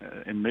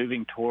and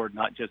moving toward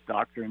not just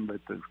doctrine,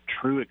 but the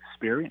true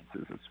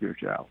experiences of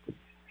spirituality.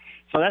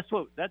 So that's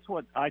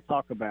what I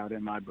talk about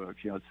in my books.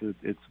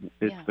 It's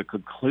the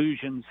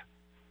conclusions.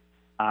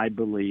 I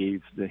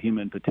believe the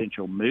human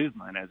potential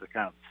movement as a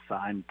kind of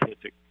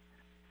scientific,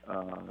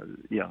 a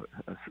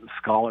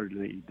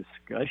scholarly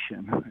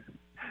discussion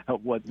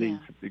of what these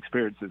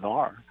experiences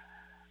are,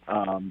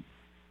 and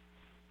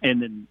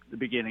then the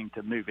beginning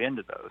to move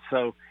into those.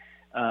 So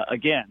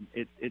again,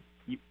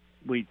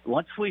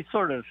 once we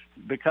sort of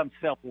become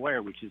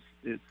self-aware, which is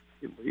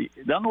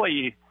the only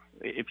way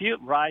if you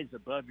rise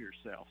above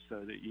yourself so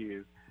that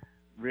you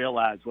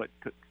realize what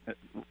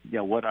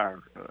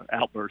our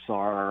outbursts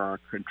are, or our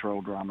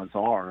control dramas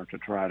are, to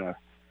try to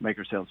make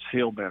ourselves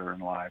feel better in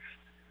life.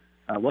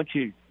 Once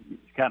you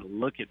kind of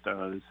look at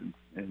those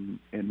and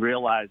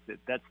realize that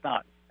that's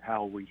not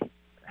how we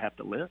have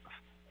to live,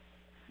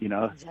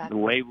 exactly. The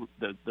way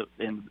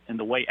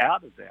the way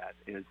out of that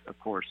is, of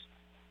course,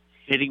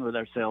 sitting with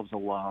ourselves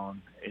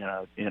alone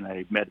in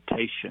a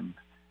meditation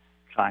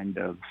kind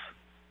of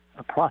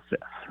a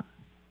process.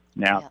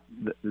 Now,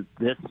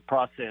 this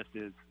process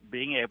is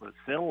being able to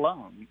sit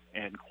alone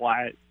and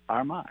quiet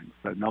our minds.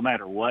 So no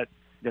matter what,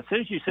 as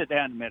soon as you sit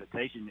down in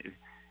meditation,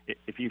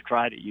 if you've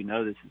tried it,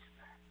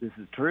 this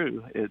is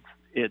true. It's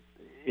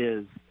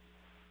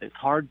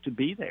hard to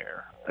be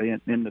there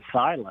in the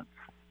silence,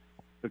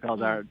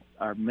 because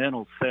our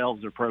mental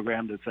selves are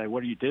programmed to say,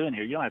 "What are you doing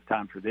here? You don't have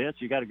time for this.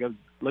 You got to go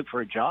look for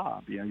a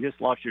job. You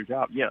just lost your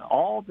job."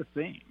 All the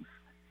things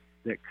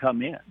that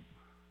come in,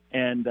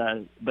 and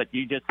but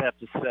you just have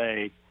to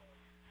say,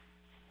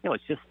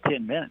 it's just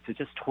 10 minutes. It's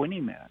just 20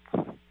 minutes.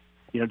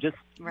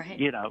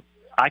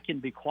 I can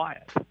be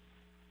quiet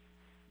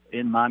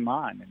in my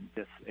mind, and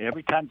just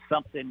every time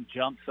something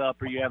jumps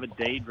up, or you have a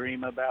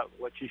daydream about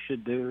what you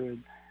should do,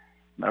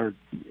 or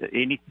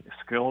any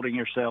scolding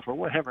yourself, or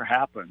whatever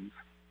happens,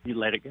 you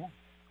let it go,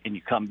 and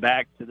you come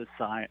back to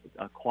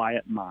a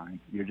quiet mind.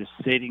 You're just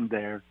sitting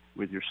there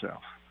with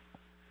yourself.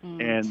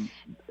 And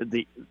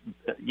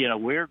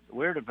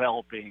we're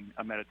developing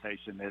a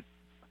meditation that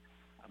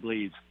I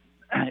believe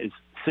is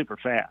super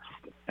fast,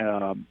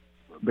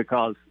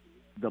 because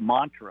the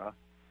mantra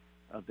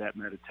of that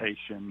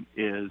meditation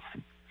is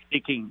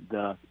seeking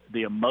the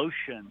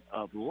emotion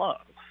of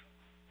love.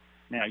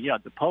 Now,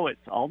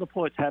 all the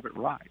poets have it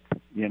right.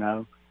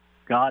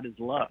 God is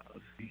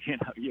love.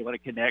 You want to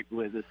connect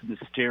with this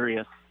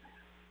mysterious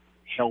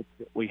help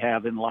that we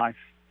have in life,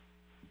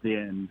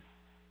 then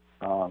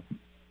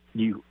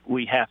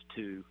we have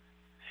to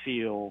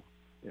feel,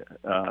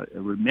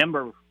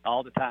 remember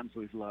all the times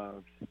we've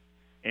loved,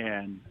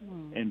 and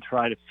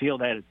try to feel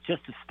that it's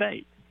just a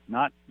state,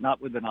 not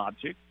with an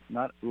object,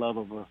 not love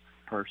of a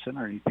person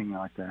or anything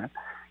like that.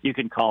 You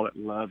can call it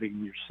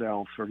loving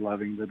yourself or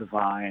loving the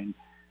divine,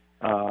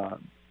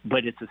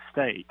 but it's a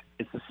state.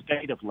 It's a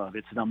state of love.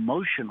 It's an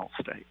emotional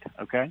state,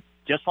 okay?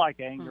 Just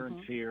like anger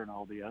and fear and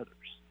all the others.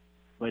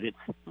 But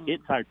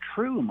it's our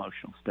true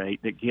emotional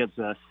state that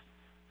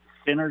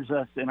centers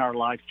us in our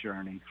life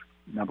journey,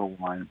 number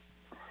one,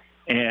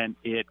 and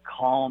it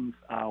calms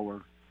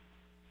our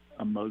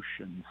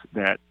emotions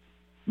that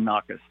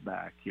knock us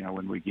back,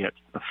 when we get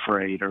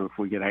afraid or if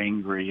we get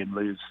angry and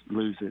lose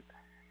it.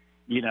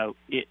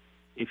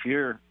 If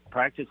you're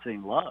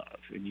practicing love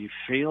and you're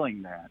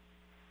feeling that,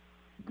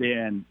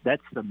 then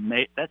that's the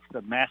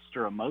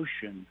master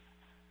emotion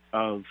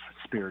of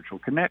spiritual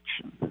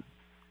connection.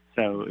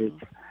 So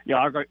it's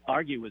I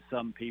argue with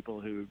some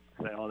people who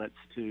say, "Oh, that's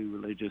too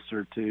religious,"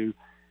 or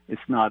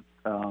it's not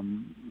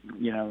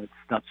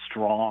it's not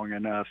strong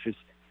enough. It's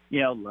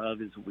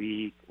love is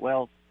weak.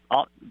 Well,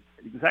 the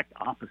exact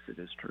opposite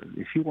is true.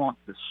 If you want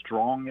the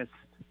strongest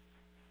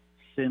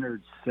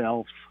centered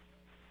self,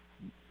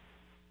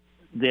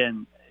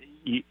 then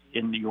you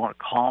want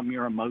to calm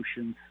your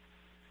emotions,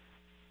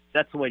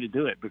 that's the way to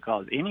do it,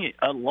 because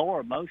a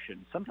lower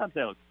emotion, sometimes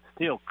they'll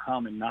still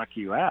come and knock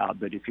you out,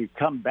 but if you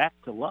come back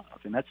to love,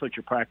 and that's what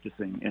you're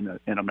practicing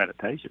in a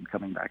meditation,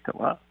 coming back to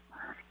love,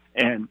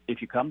 and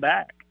if you come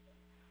back,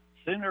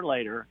 sooner or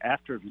later,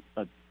 after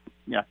a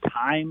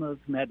time of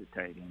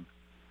meditating,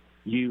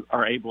 you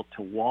are able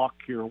to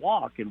walk your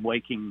walk in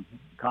waking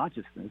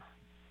consciousness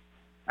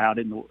out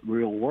in the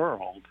real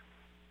world,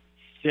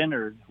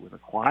 centered with a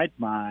quiet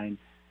mind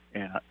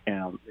and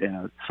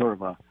a sort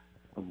of a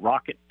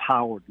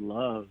rocket-powered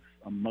love,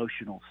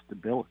 emotional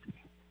stability.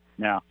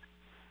 Now,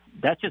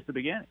 that's just the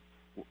beginning.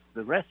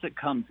 The rest that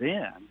comes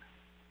in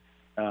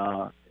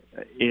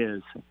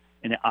is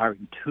our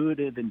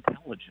intuitive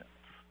intelligence,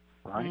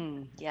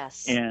 right?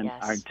 Yes. And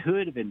our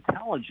intuitive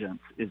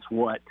intelligence is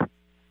what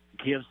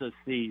gives us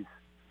these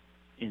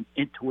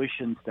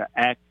intuitions to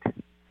act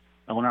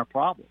on our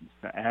problems,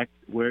 to act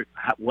what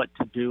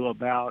to do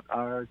about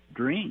our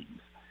dreams.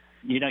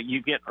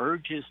 You get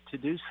urges to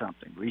do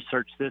something.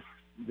 Research this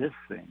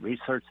thing,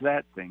 research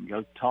that thing.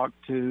 Go talk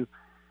to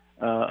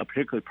a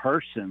particular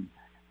person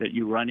that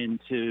you run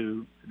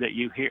into, that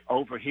you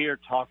overhear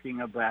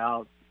talking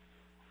about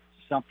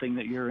something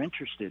that you're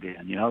interested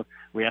in.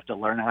 We have to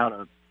learn how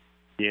to,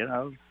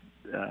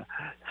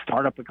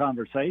 start up a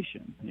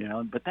conversation,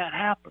 but that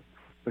happens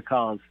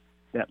because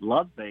that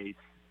love base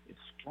is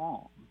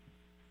strong.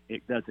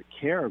 It doesn't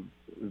care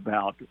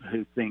about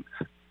who's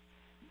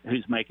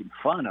making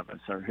fun of us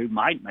or who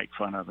might make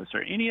fun of us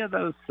or any of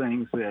those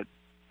things that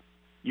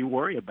you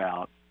worry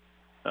about.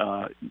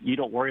 You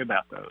don't worry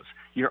about those.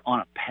 You're on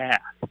a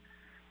path.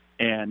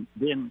 And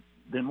then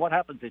what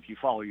happens if you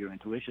follow your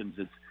intuitions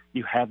is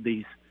you have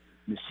these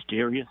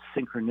mysterious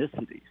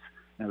synchronicities.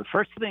 Now, the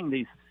first thing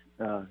these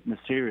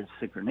mysterious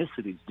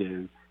synchronicities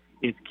do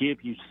is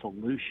give you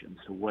solutions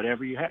to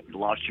whatever you have. You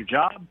lost your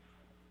job?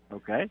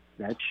 Okay,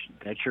 that's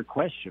your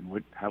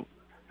question. How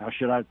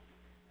should I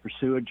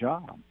pursue a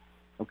job?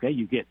 Okay,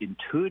 you get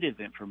intuitive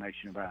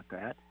information about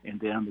that, and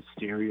then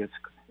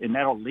and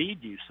that'll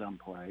lead you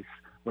someplace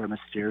where a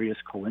mysterious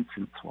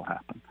coincidence will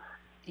happen.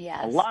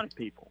 Yes. A lot of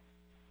people,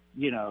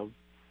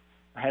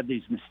 have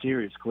these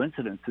mysterious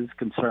coincidences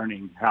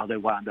concerning how they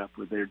wind up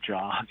with their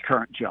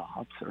current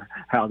jobs, or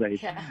how they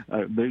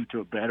move to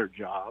a better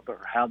job,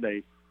 or how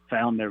they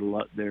found the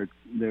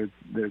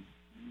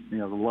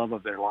love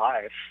of their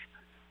life.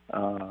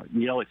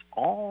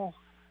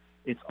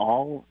 It's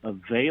all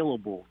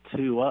available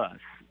to us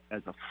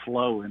as a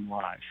flow in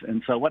life.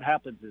 And so what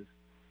happens is,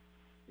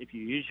 if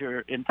you use your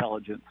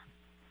intelligence,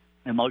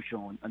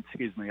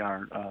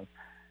 our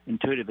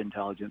intuitive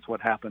intelligence,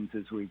 what happens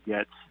is we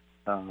get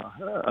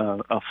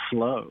a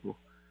flow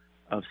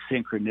of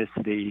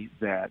synchronicity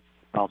that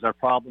solves our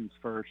problems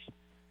first.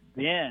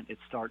 Then it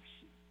starts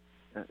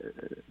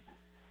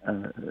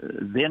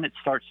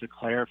to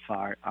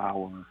clarify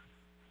our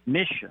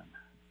mission,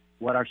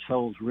 what our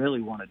souls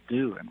really want to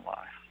do in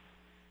life.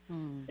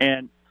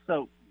 And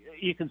so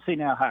you can see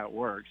now how it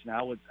works.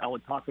 Now I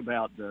would talk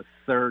about the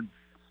third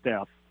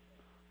step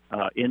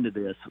into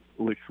this,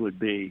 which would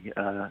be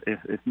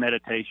if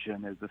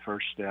meditation is the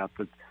first step,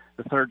 but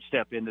the third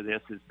step into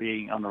this is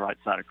being on the right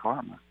side of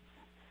karma.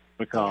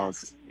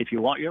 Because if you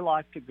want your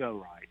life to go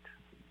right,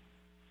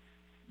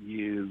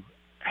 you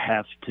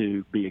have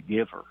to be a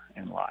giver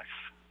in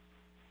life.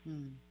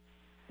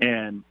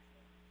 And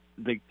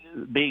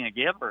being a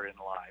giver in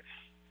life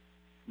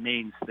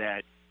means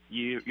that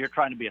you're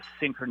trying to be a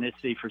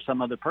synchronicity for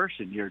some other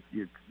person. You're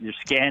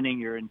scanning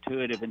your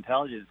intuitive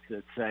intelligence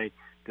to say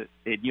that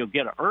you'll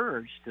get an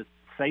urge to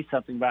say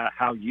something about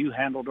how you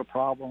handled a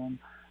problem,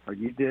 or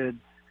you did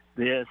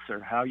this, or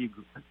how you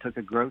took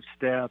a growth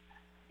step,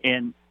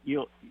 and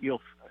you'll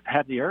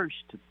have the urge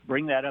to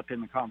bring that up in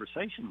the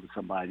conversation with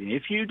somebody. And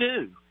if you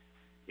do,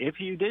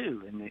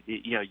 and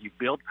you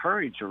build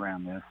courage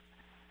around this,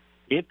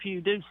 if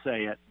you do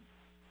say it,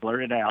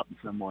 blurt it out in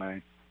some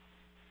way,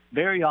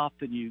 very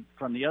often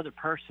from the other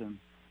person,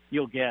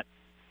 you'll get,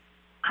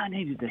 I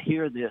needed to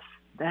hear this.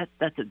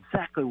 That's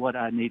exactly what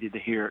I needed to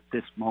hear at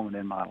this moment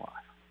in my life.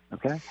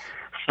 Okay.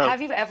 So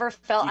have you ever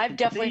felt? I've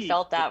definitely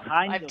felt that.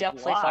 I've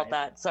definitely felt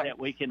that. Sorry. That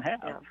we can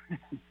have.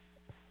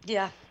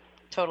 Yeah,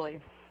 totally.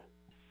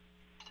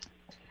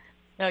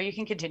 No, you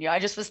can continue. I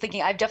just was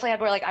thinking, I've definitely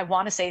had where I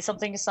want to say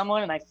something to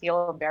someone and I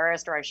feel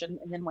embarrassed or I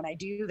shouldn't. And then when I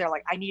do, they're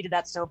like, I needed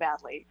that so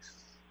badly.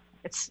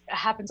 It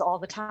happens all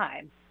the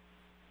time.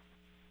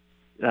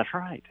 That's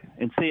right.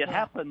 And see, it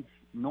happens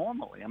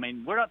normally. I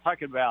mean, we're not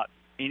talking about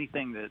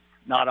anything that's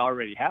not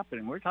already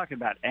happening. We're talking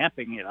about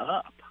amping it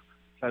up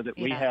so that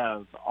we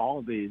have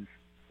all these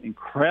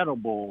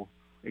incredible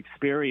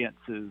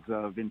experiences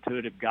of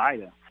intuitive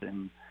guidance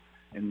and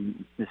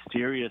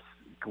mysterious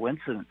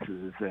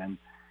coincidences. And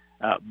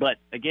but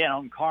again,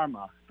 on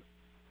karma,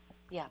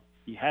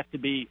 you have to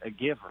be a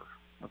giver.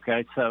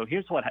 Okay, so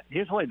here's what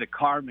the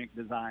karmic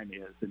design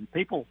is, and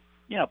people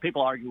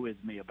argue with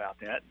me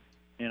about that,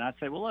 and I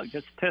say, well, look,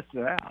 just test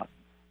it out.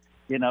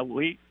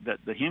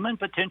 The human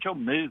potential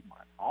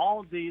movement,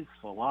 all these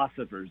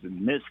philosophers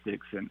and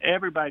mystics and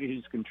everybody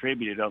who's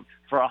contributed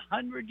for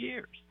 100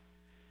 years,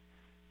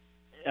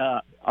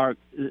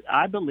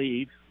 I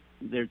believe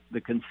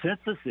the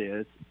consensus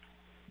is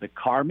the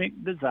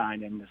karmic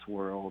design in this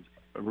world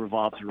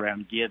revolves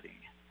around giving.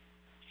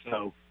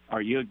 So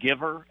are you a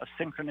giver of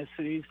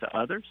synchronicities to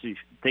others? Do you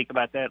think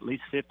about that at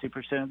least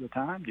 50% of the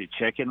time? Do you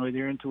check in with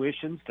your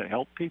intuitions to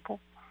help people?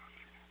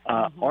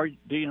 Or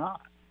do you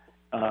not?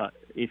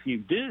 If you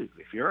do,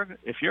 if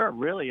you're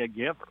really a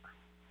giver,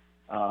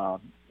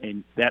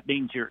 and that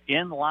means you're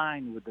in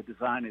line with the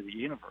design of the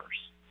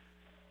universe,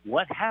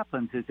 what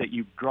happens is that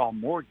you draw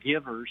more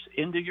givers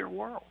into your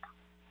world,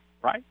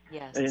 right?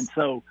 Yes. And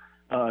so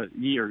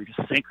your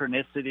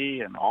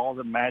synchronicity and all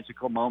the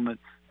magical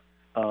moments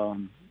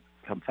come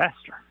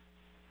faster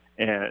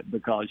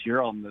because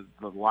you're on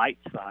the light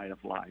side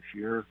of life.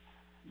 You're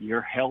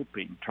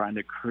helping, trying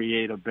to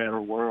create a better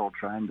world,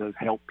 trying to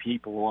help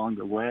people along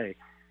the way.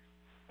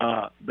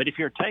 But if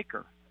you're a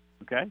taker,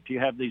 okay, if you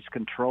have these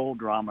control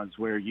dramas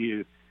where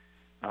you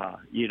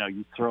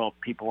throw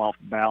people off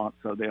balance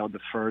so they'll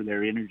defer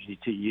their energy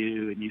to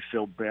you and you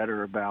feel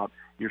better about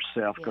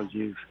yourself because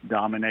you've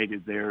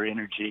dominated their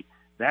energy,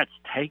 that's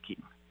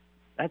taking.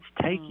 That's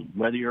taking,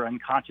 whether you're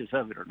unconscious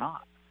of it or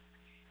not.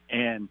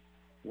 And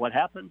what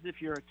happens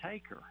if you're a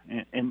taker,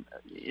 and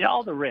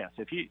all the rest.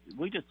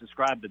 We just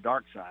described the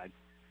dark side.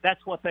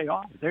 That's what they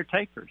are. They're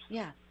takers.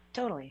 Yeah,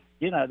 totally.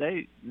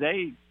 They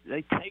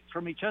take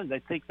from each other. They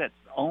think that's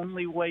the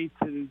only way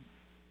to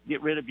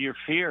get rid of your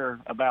fear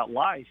about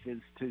life is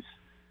to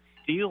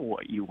steal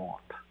what you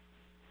want.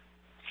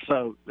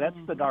 So that's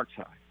the dark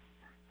side.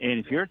 And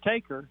if you're a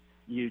taker,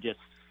 you just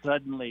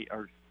suddenly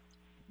are.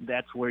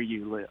 That's where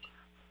you live.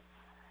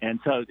 And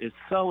so it's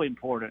so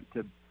important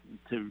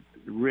to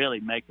really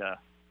make a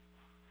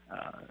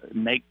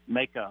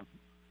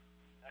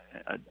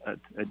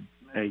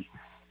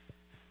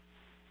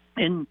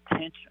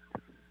intention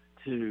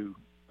to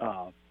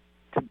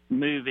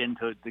move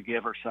into the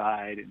giver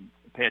side and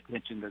pay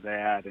attention to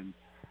that and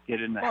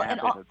get in the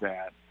habit of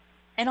that.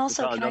 And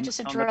also, because can I just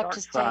interrupt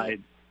to say,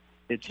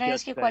 can I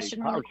ask you a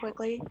question really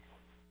quickly?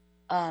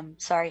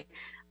 Sorry.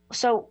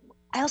 So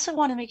I also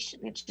want to make sure,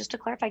 just to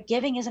clarify,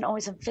 giving isn't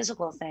always a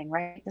physical thing,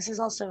 right? This is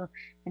also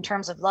in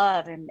terms of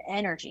love and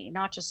energy,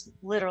 not just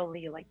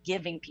literally like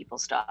giving people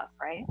stuff,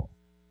 right?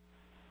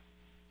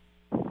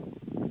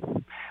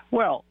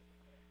 Well,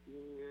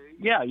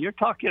 yeah, you're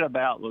talking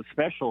about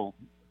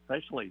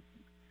especially,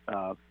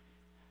 but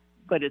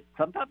it's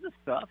sometimes it's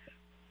stuff.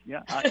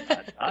 Yeah,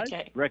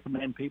 I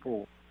recommend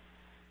people,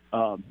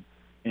 and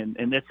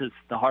this is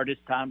the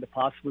hardest time to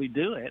possibly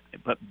do it,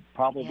 but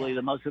probably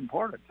the most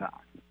important time.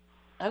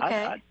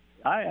 Okay.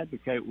 I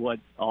advocate what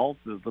all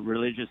the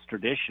religious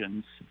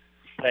traditions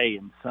say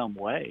in some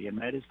way, and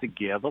that is to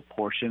give a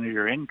portion of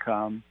your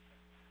income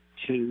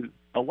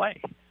away.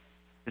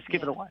 Just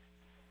give it away.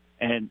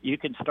 And you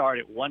can start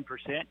at 1%.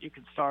 You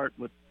can start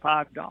with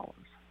 $5.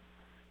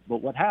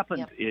 But what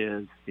happens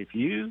is if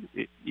you're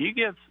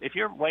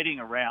waiting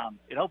around,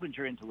 it opens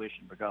your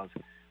intuition, because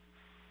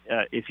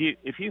if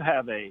you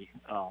have you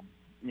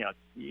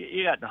got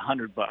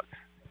 $100,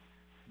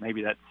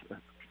 maybe that's a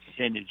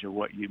percentage of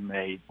what you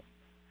made,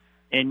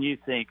 and you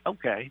think,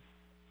 okay,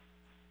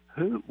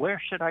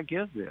 where should I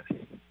give this?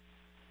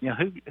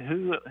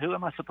 Who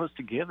am I supposed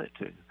to give it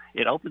to?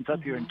 It opens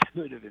up your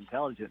intuitive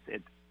intelligence.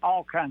 It's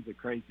all kinds of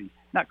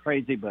not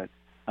crazy, but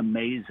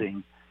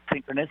amazing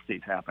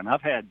synchronicities happen.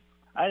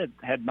 I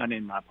had money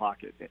in my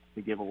pocket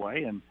to give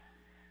away,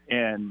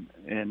 and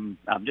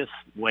I'm just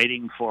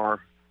waiting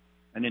for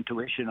an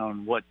intuition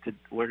on where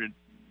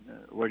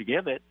to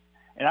give it.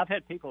 And I've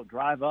had people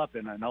drive up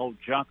in an old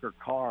junker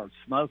car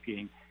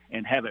smoking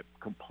and have it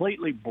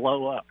completely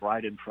blow up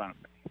right in front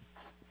of me.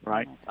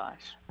 Right? Oh my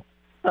gosh.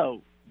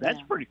 So that's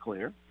pretty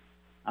clear.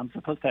 I'm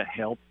supposed to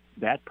help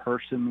that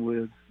person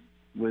with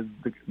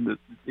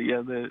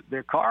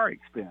their car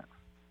expense,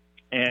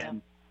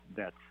 and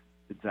that's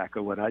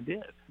exactly what I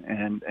did.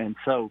 And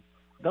so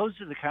those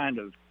are the kind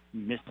of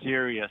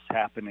mysterious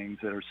happenings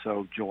that are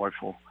so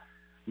joyful,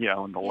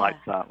 in the light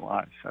side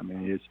life. I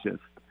mean,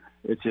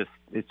 it's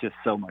just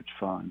so much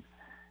fun.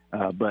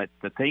 But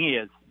the thing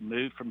is,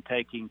 move from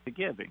taking to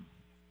giving,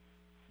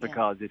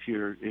 because if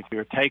you're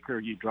a taker,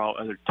 you draw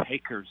other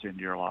takers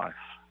into your life.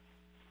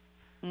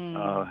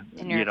 And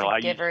you're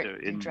a giver,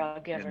 you draw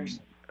givers.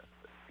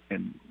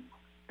 And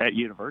at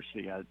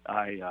university, I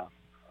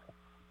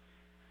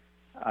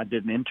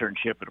did an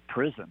internship at a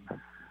prison,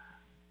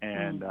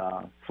 and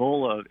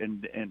full of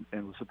and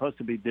was supposed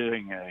to be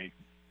doing a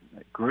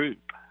group,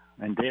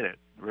 and did it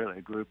really,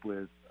 a group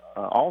with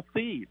all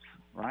thieves,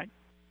 right?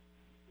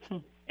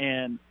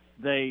 And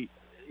they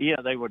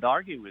would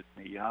argue with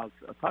me. I was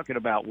talking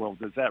about, well,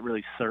 does that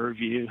really serve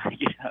you?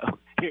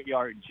 Here you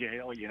are in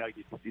jail. You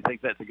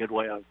think that's a good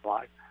way of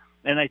life?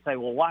 And they say,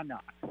 well, why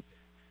not?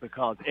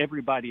 Because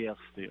everybody else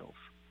steals.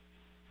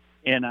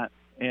 And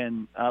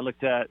I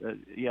looked at,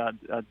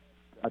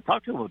 I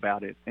talked to them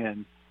about it,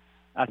 and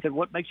I said,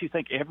 what makes you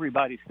think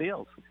everybody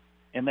steals?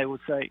 And they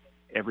would say,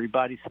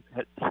 everybody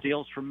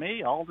steals from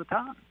me all the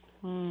time.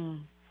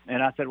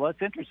 And I said, well,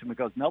 it's interesting,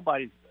 because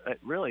nobody's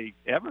really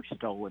ever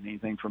stolen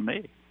anything from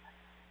me.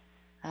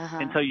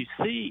 And so you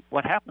see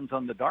what happens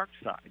on the dark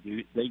side.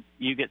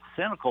 You get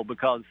cynical,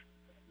 because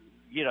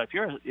if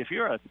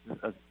you're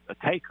a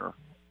taker,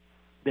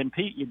 then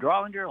Pete, you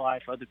draw into your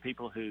life other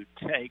people who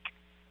take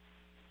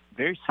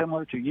very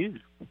similar to you,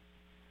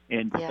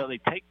 and so they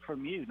take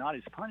from you not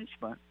as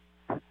punishment,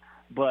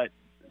 but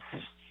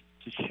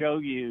to show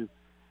you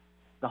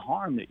the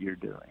harm that you're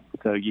doing,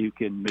 so you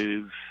can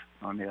move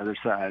on the other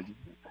side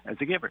as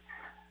a giver.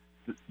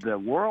 The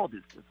world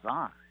is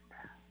designed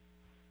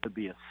to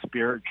be a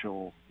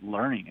spiritual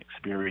learning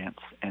experience,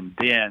 and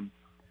then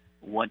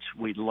once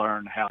we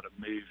learn how to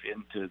move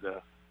into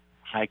the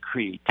high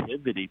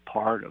creativity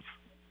part of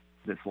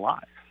this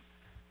life.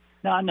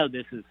 Now, I know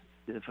this is,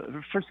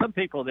 for some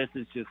people, this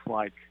is just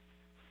like,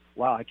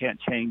 wow, I can't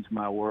change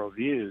my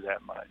worldview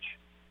that much.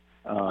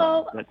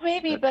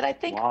 But I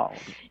think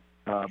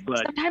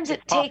but sometimes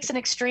it takes an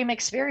extreme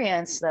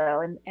experience,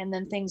 though, and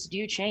then things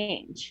do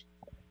change.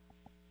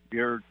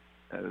 You're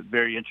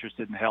very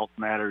interested in health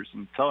matters,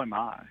 and so am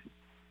I.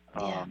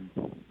 And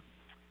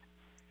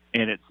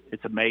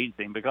it's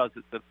amazing, because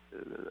it's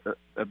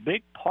a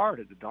big part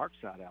of the dark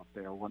side out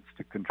there wants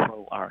to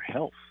control our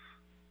health.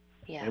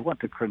 Yeah. They want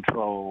to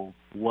control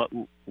what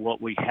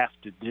we have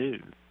to do.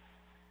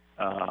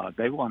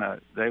 They want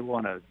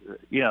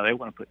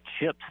to put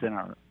chips in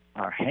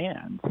our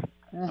hands.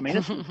 I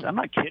mean, I'm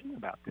not kidding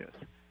about this.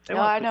 They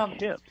want to put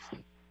chips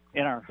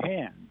in our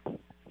hands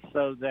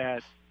so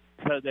that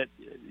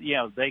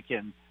they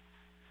can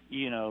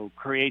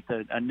create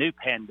a new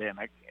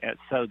pandemic,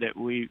 so that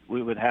we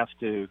would have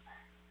to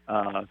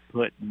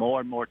put more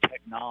and more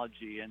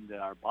technology into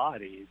our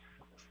bodies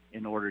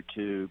in order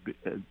to,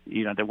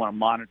 they want to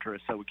monitor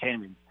us so we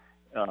can't even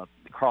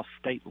cross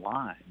state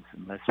lines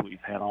unless we've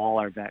had all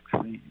our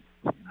vaccines.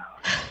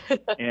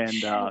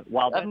 And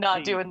while I'm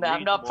not doing that,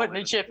 I'm not putting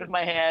a chip in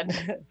my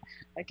hand.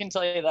 I can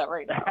tell you that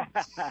right now.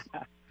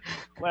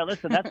 Well,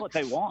 listen, that's what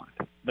they want,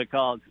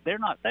 because they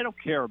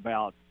don't care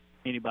about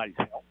anybody's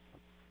health.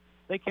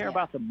 They care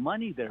about the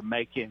money they're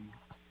making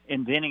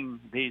inventing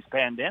these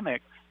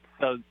pandemics,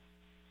 so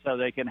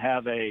they can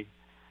have a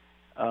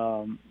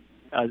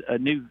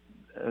new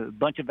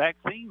bunch of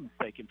vaccines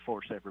they can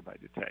force everybody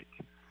to take.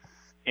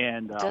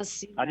 And I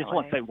just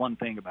want to say one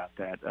thing about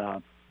that.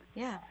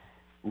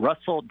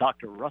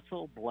 Dr.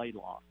 Russell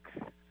Blaylock,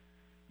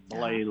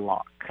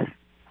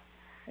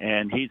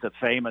 and he's a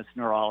famous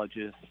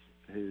neurologist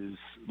who's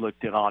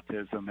looked at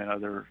autism and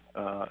other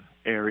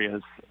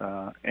areas,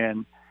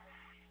 and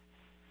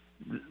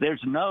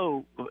there's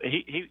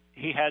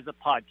he has a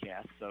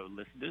podcast, so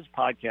listen to his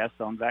podcast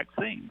on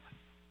vaccines.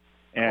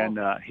 And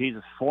he's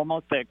a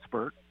foremost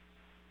expert,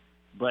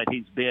 but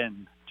he's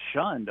been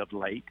shunned of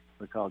late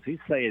because he's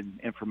saying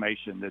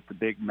information that the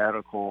big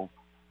medical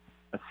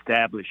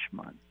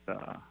establishment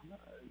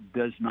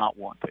does not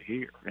want to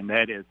hear, and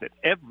that is that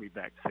every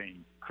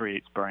vaccine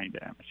creates brain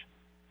damage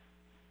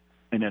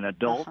in an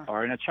adult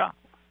or in a child.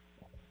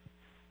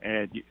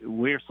 And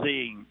we're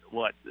seeing,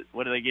 what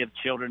do they give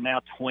children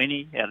now,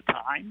 20 at a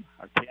time,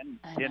 or 10,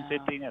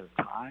 15 at a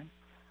time?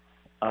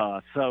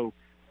 So,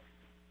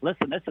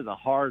 listen, this is a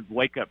hard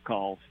wake-up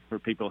call for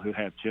people who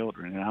have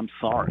children, and I'm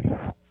sorry.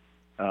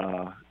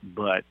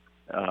 But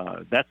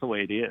that's the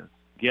way it is.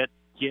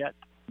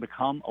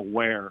 Become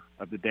aware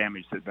of the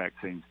damage that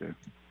vaccines do.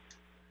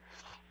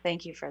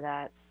 Thank you for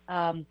that.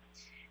 My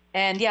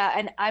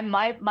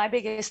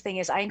biggest thing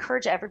is I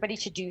encourage everybody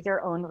to do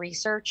their own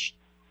research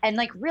and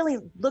really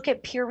look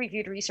at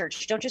peer-reviewed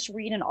research. Don't just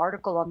read an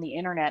article on the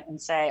internet and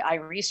say, I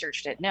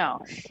researched it.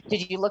 No.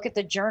 Did you look at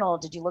the journal?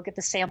 Did you look at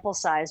the sample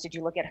size? Did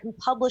you look at who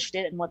published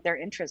it and what their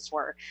interests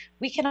were?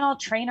 We can all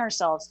train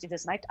ourselves to do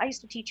this. And I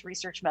used to teach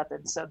research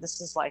methods, so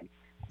this is like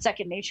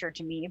second nature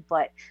to me.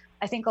 But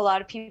I think a lot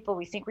of people,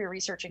 we think we're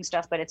researching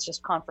stuff, but it's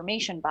just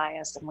confirmation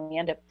bias, and we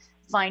end up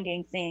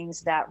finding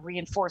things that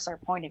reinforce our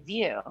point of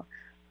view.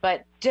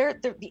 But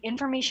the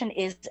information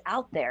is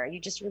out there. You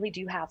just really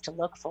do have to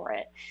look for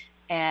it.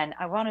 And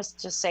I want to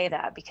just say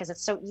that because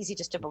it's so easy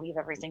just to believe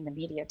everything the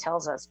media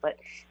tells us. But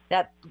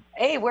that,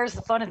 A, where's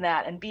the fun in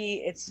that? And B,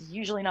 it's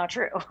usually not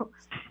true.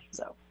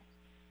 So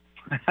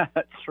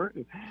that's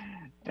true.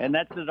 And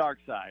that's the dark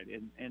side.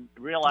 And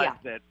realize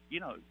that,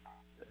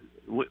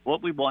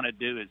 what we want to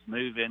do is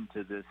move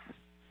into this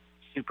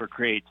super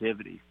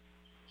creativity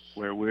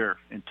where we're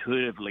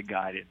intuitively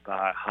guided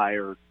by a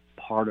higher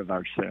part of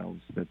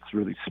ourselves that's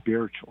really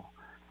spiritual.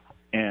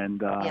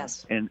 And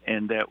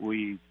and that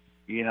we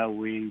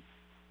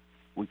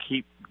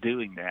keep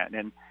doing that.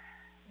 And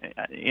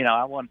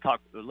I want to talk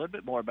a little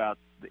bit more about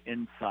the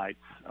insights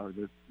or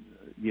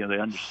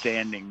the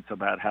understandings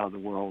about how the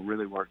world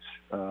really works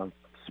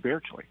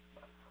spiritually.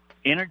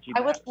 Energy. I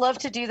would love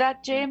to do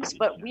that, James,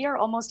 but we are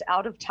almost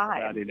out of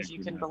time, if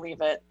you can believe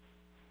it.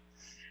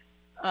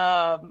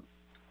 I'm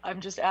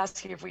just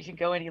asking if we can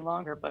go any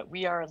longer, but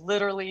we are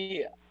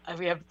we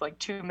have like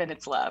 2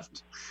 minutes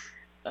left.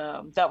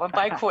 That went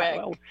by quick.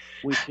 Well,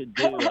 we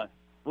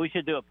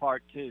should do a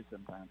part 2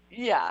 sometime.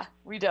 Yeah,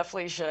 we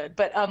definitely should.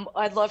 But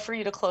I'd love for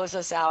you to close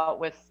us out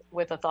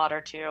with a thought or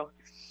two.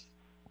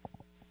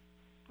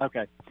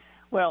 Okay.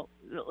 Well,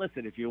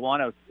 listen, if you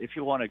want to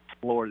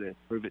explore this,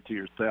 prove it to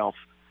yourself,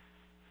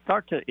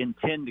 start to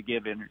intend to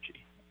give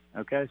energy.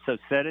 Okay? So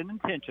set an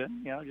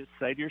intention, just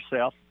say to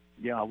yourself,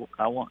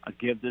 I want to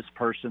give this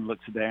person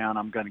looks down,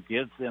 I'm going to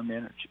give them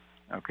energy.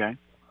 Okay?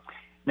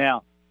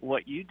 Now,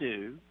 what you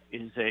do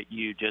is that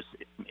you just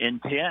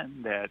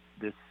intend that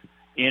this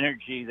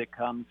energy that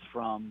comes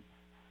from,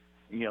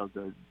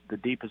 the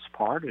deepest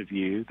part of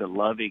you, the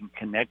loving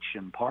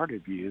connection part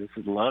of you, this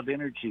is love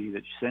energy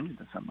that you send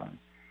into somebody.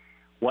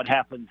 What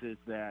happens is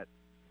that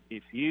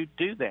if you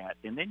do that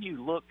and then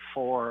you look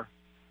for,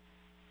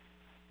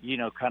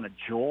 kind of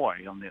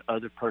joy on the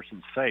other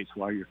person's face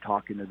while you're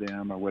talking to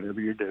them or whatever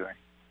you're doing,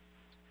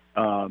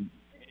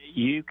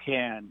 you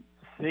can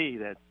see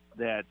that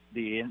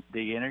the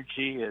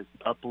energy is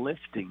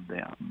uplifting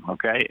them.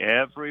 Okay,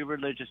 every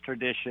religious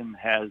tradition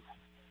has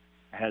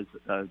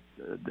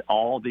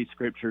all these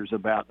scriptures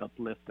about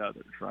uplift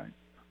others, right?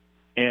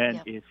 And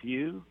if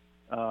you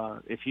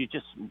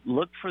just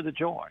look for the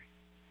joy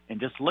and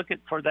just look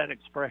for that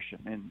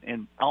expression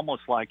and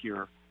almost like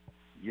you're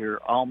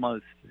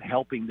almost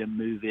helping them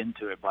move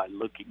into it by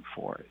looking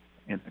for it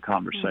in the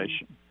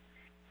conversation.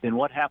 then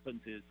what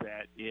happens is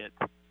that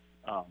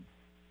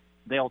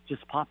they'll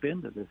just pop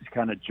into this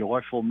kind of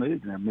joyful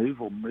mood, and their mood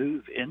will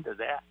move into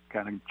that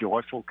kind of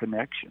joyful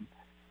connection.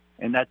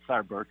 And that's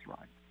our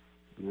birthright,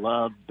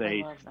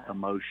 love-based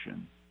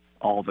emotion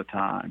all the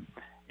time.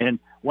 And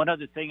one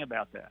other thing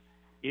about that,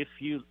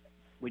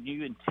 when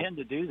you intend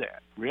to do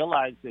that,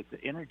 realize that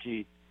the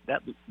energy,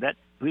 that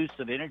boost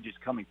of energy is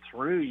coming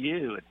through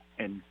you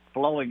and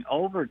flowing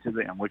over to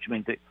them, which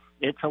means that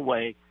it's a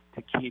way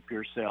to keep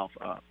yourself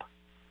up,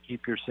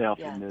 keep yourself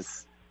in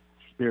this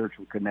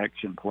spiritual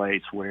connection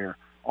place where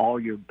all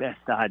your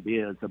best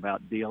ideas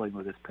about dealing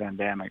with this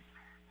pandemic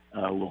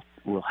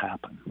will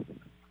happen.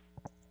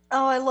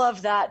 Oh, I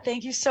love that.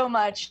 Thank you so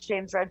much,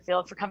 James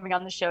Redfield, for coming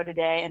on the show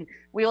today. And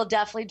we will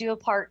definitely do a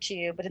part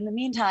 2. But in the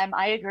meantime,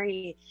 I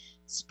agree.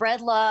 Spread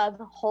love,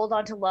 hold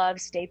on to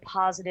love, stay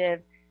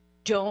positive.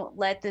 Don't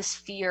let this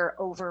fear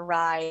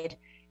override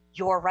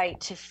your right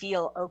to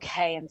feel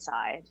okay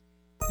inside.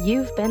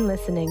 You've been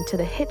listening to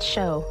the hit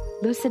show,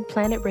 Lucid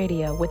Planet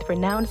Radio, with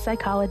renowned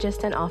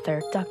psychologist and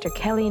author, Dr.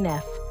 Kelly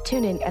Neff.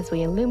 Tune in as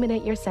we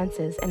illuminate your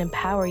senses and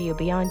empower you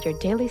beyond your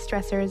daily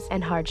stressors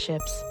and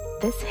hardships.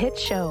 This hit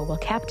show will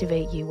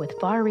captivate you with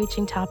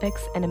far-reaching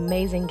topics and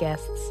amazing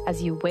guests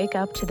as you wake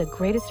up to the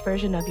greatest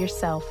version of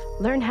yourself.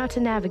 Learn how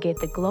to navigate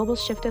the global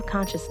shift of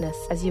consciousness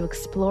as you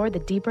explore the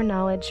deeper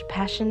knowledge,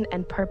 passion,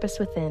 and purpose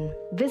within.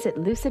 Visit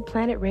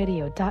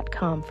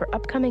lucidplanetradio.com for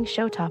upcoming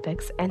show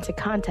topics and to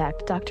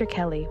contact Dr.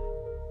 Kelly.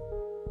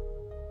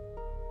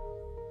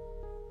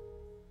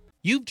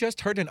 You've just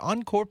heard an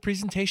encore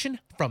presentation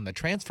from the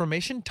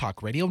Transformation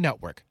Talk Radio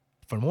Network.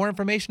 For more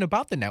information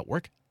about the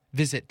network,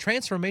 visit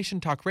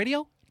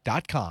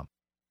transformationtalkradio.com.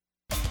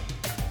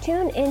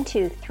 Tune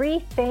into 3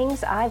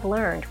 Things I've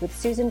Learned with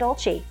Susan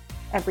Dolce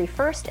every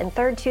first and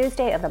third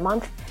Tuesday of the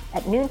month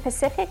at noon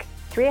Pacific,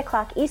 3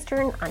 o'clock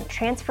Eastern on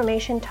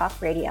Transformation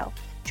Talk Radio.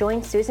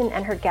 Join Susan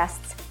and her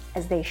guests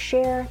as they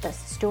share the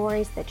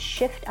stories that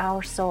shift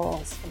our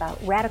souls about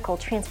radical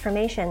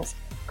transformations,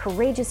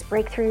 courageous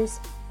breakthroughs,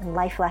 and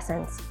life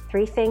lessons.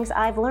 3 Things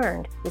I've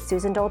Learned with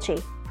Susan Dolce.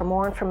 For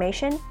more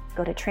information,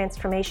 go to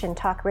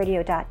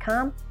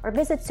transformationtalkradio.com or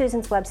visit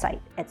Susan's website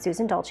at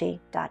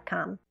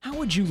susandolce.com. How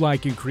would you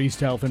like increased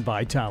health and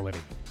vitality?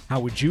 How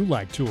would you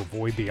like to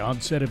avoid the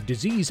onset of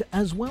disease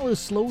as well as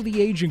slow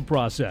the aging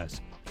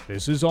process?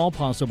 This is all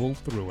possible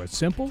through a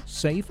simple,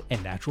 safe,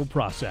 and natural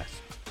process.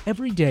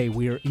 Every day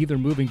we are either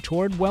moving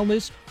toward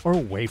wellness or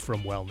away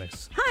from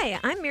wellness. Hi,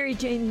 I'm Mary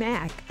Jane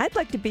Mack. I'd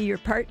like to be your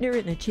partner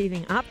in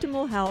achieving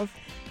optimal health.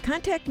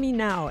 Contact me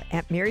now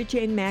at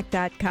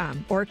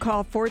maryjanemack.com or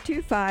call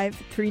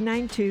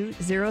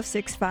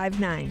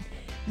 425-392-0659.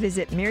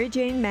 Visit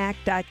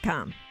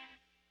maryjanemack.com.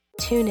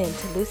 Tune in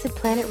to Lucid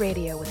Planet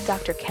Radio with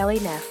Dr. Kelly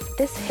Neff.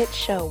 This hit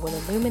show will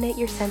illuminate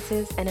your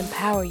senses and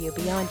empower you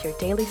beyond your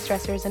daily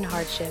stressors and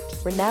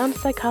hardships. Renowned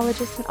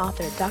psychologist and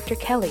author Dr.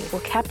 Kelly will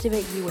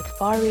captivate you with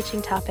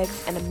far-reaching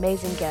topics and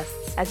amazing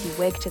guests as you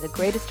wake to the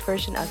greatest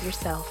version of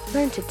yourself.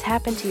 Learn to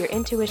tap into your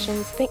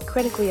intuitions, think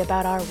critically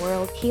about our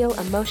world, heal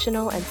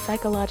emotional and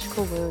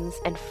psychological wounds,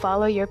 and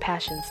follow your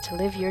passions to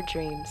live your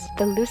dreams.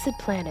 The Lucid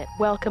Planet.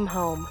 Welcome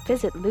home.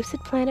 Visit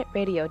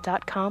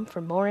lucidplanetradio.com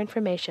for more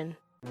information.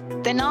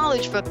 The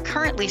Knowledge Book,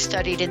 currently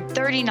studied in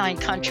 39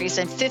 countries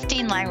and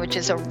 15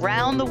 languages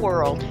around the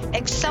world,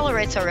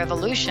 accelerates our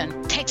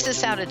evolution, takes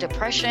us out of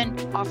depression,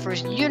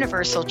 offers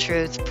universal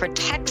truth,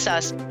 protects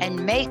us,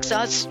 and makes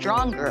us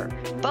stronger,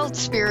 both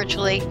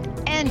spiritually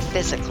and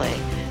physically.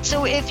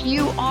 So if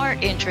you are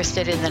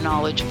interested in the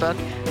Knowledge Book,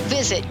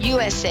 visit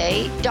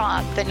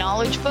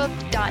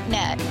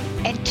usa.theknowledgebook.net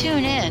and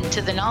tune in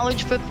to the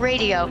Knowledge Book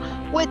Radio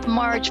with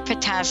Marge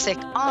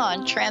Potasic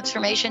on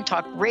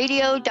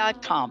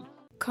TransformationTalkRadio.com.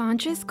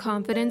 Conscious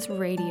Confidence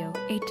Radio,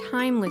 a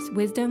timeless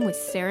wisdom with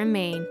Sarah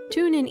Main.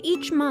 Tune in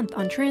each month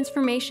on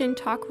Transformation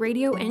Talk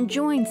Radio and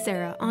join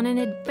Sarah on an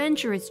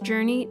adventurous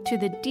journey to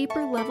the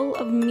deeper level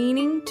of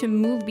meaning to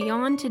move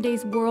beyond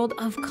today's world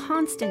of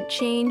constant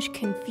change,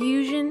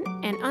 confusion,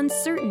 and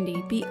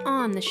uncertainty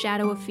beyond the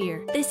shadow of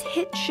fear. This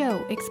hit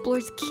show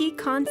explores key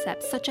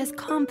concepts such as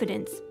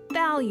confidence,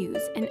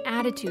 values, and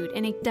attitude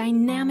in a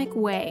dynamic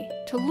way.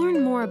 To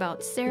learn more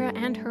about Sarah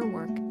and her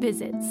work,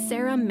 visit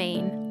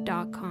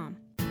sarahmain.com.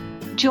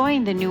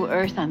 Join the New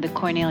Earth on the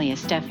Cornelia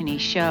Stephanie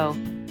Show.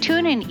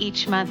 Tune in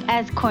each month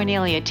as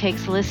Cornelia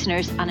takes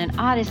listeners on an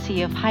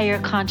odyssey of higher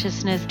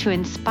consciousness to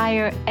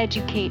inspire,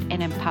 educate,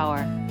 and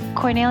empower.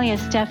 Cornelia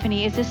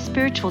Stephanie is a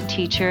spiritual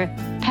teacher,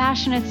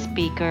 passionate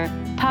speaker,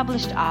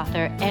 published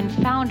author, and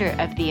founder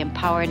of the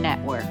Empower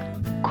Network.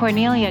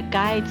 Cornelia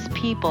guides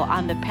people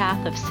on the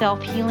path of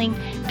self-healing,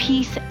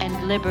 peace,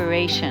 and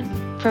liberation.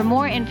 For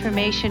more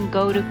information,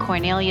 go to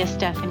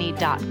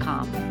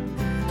corneliastephanie.com.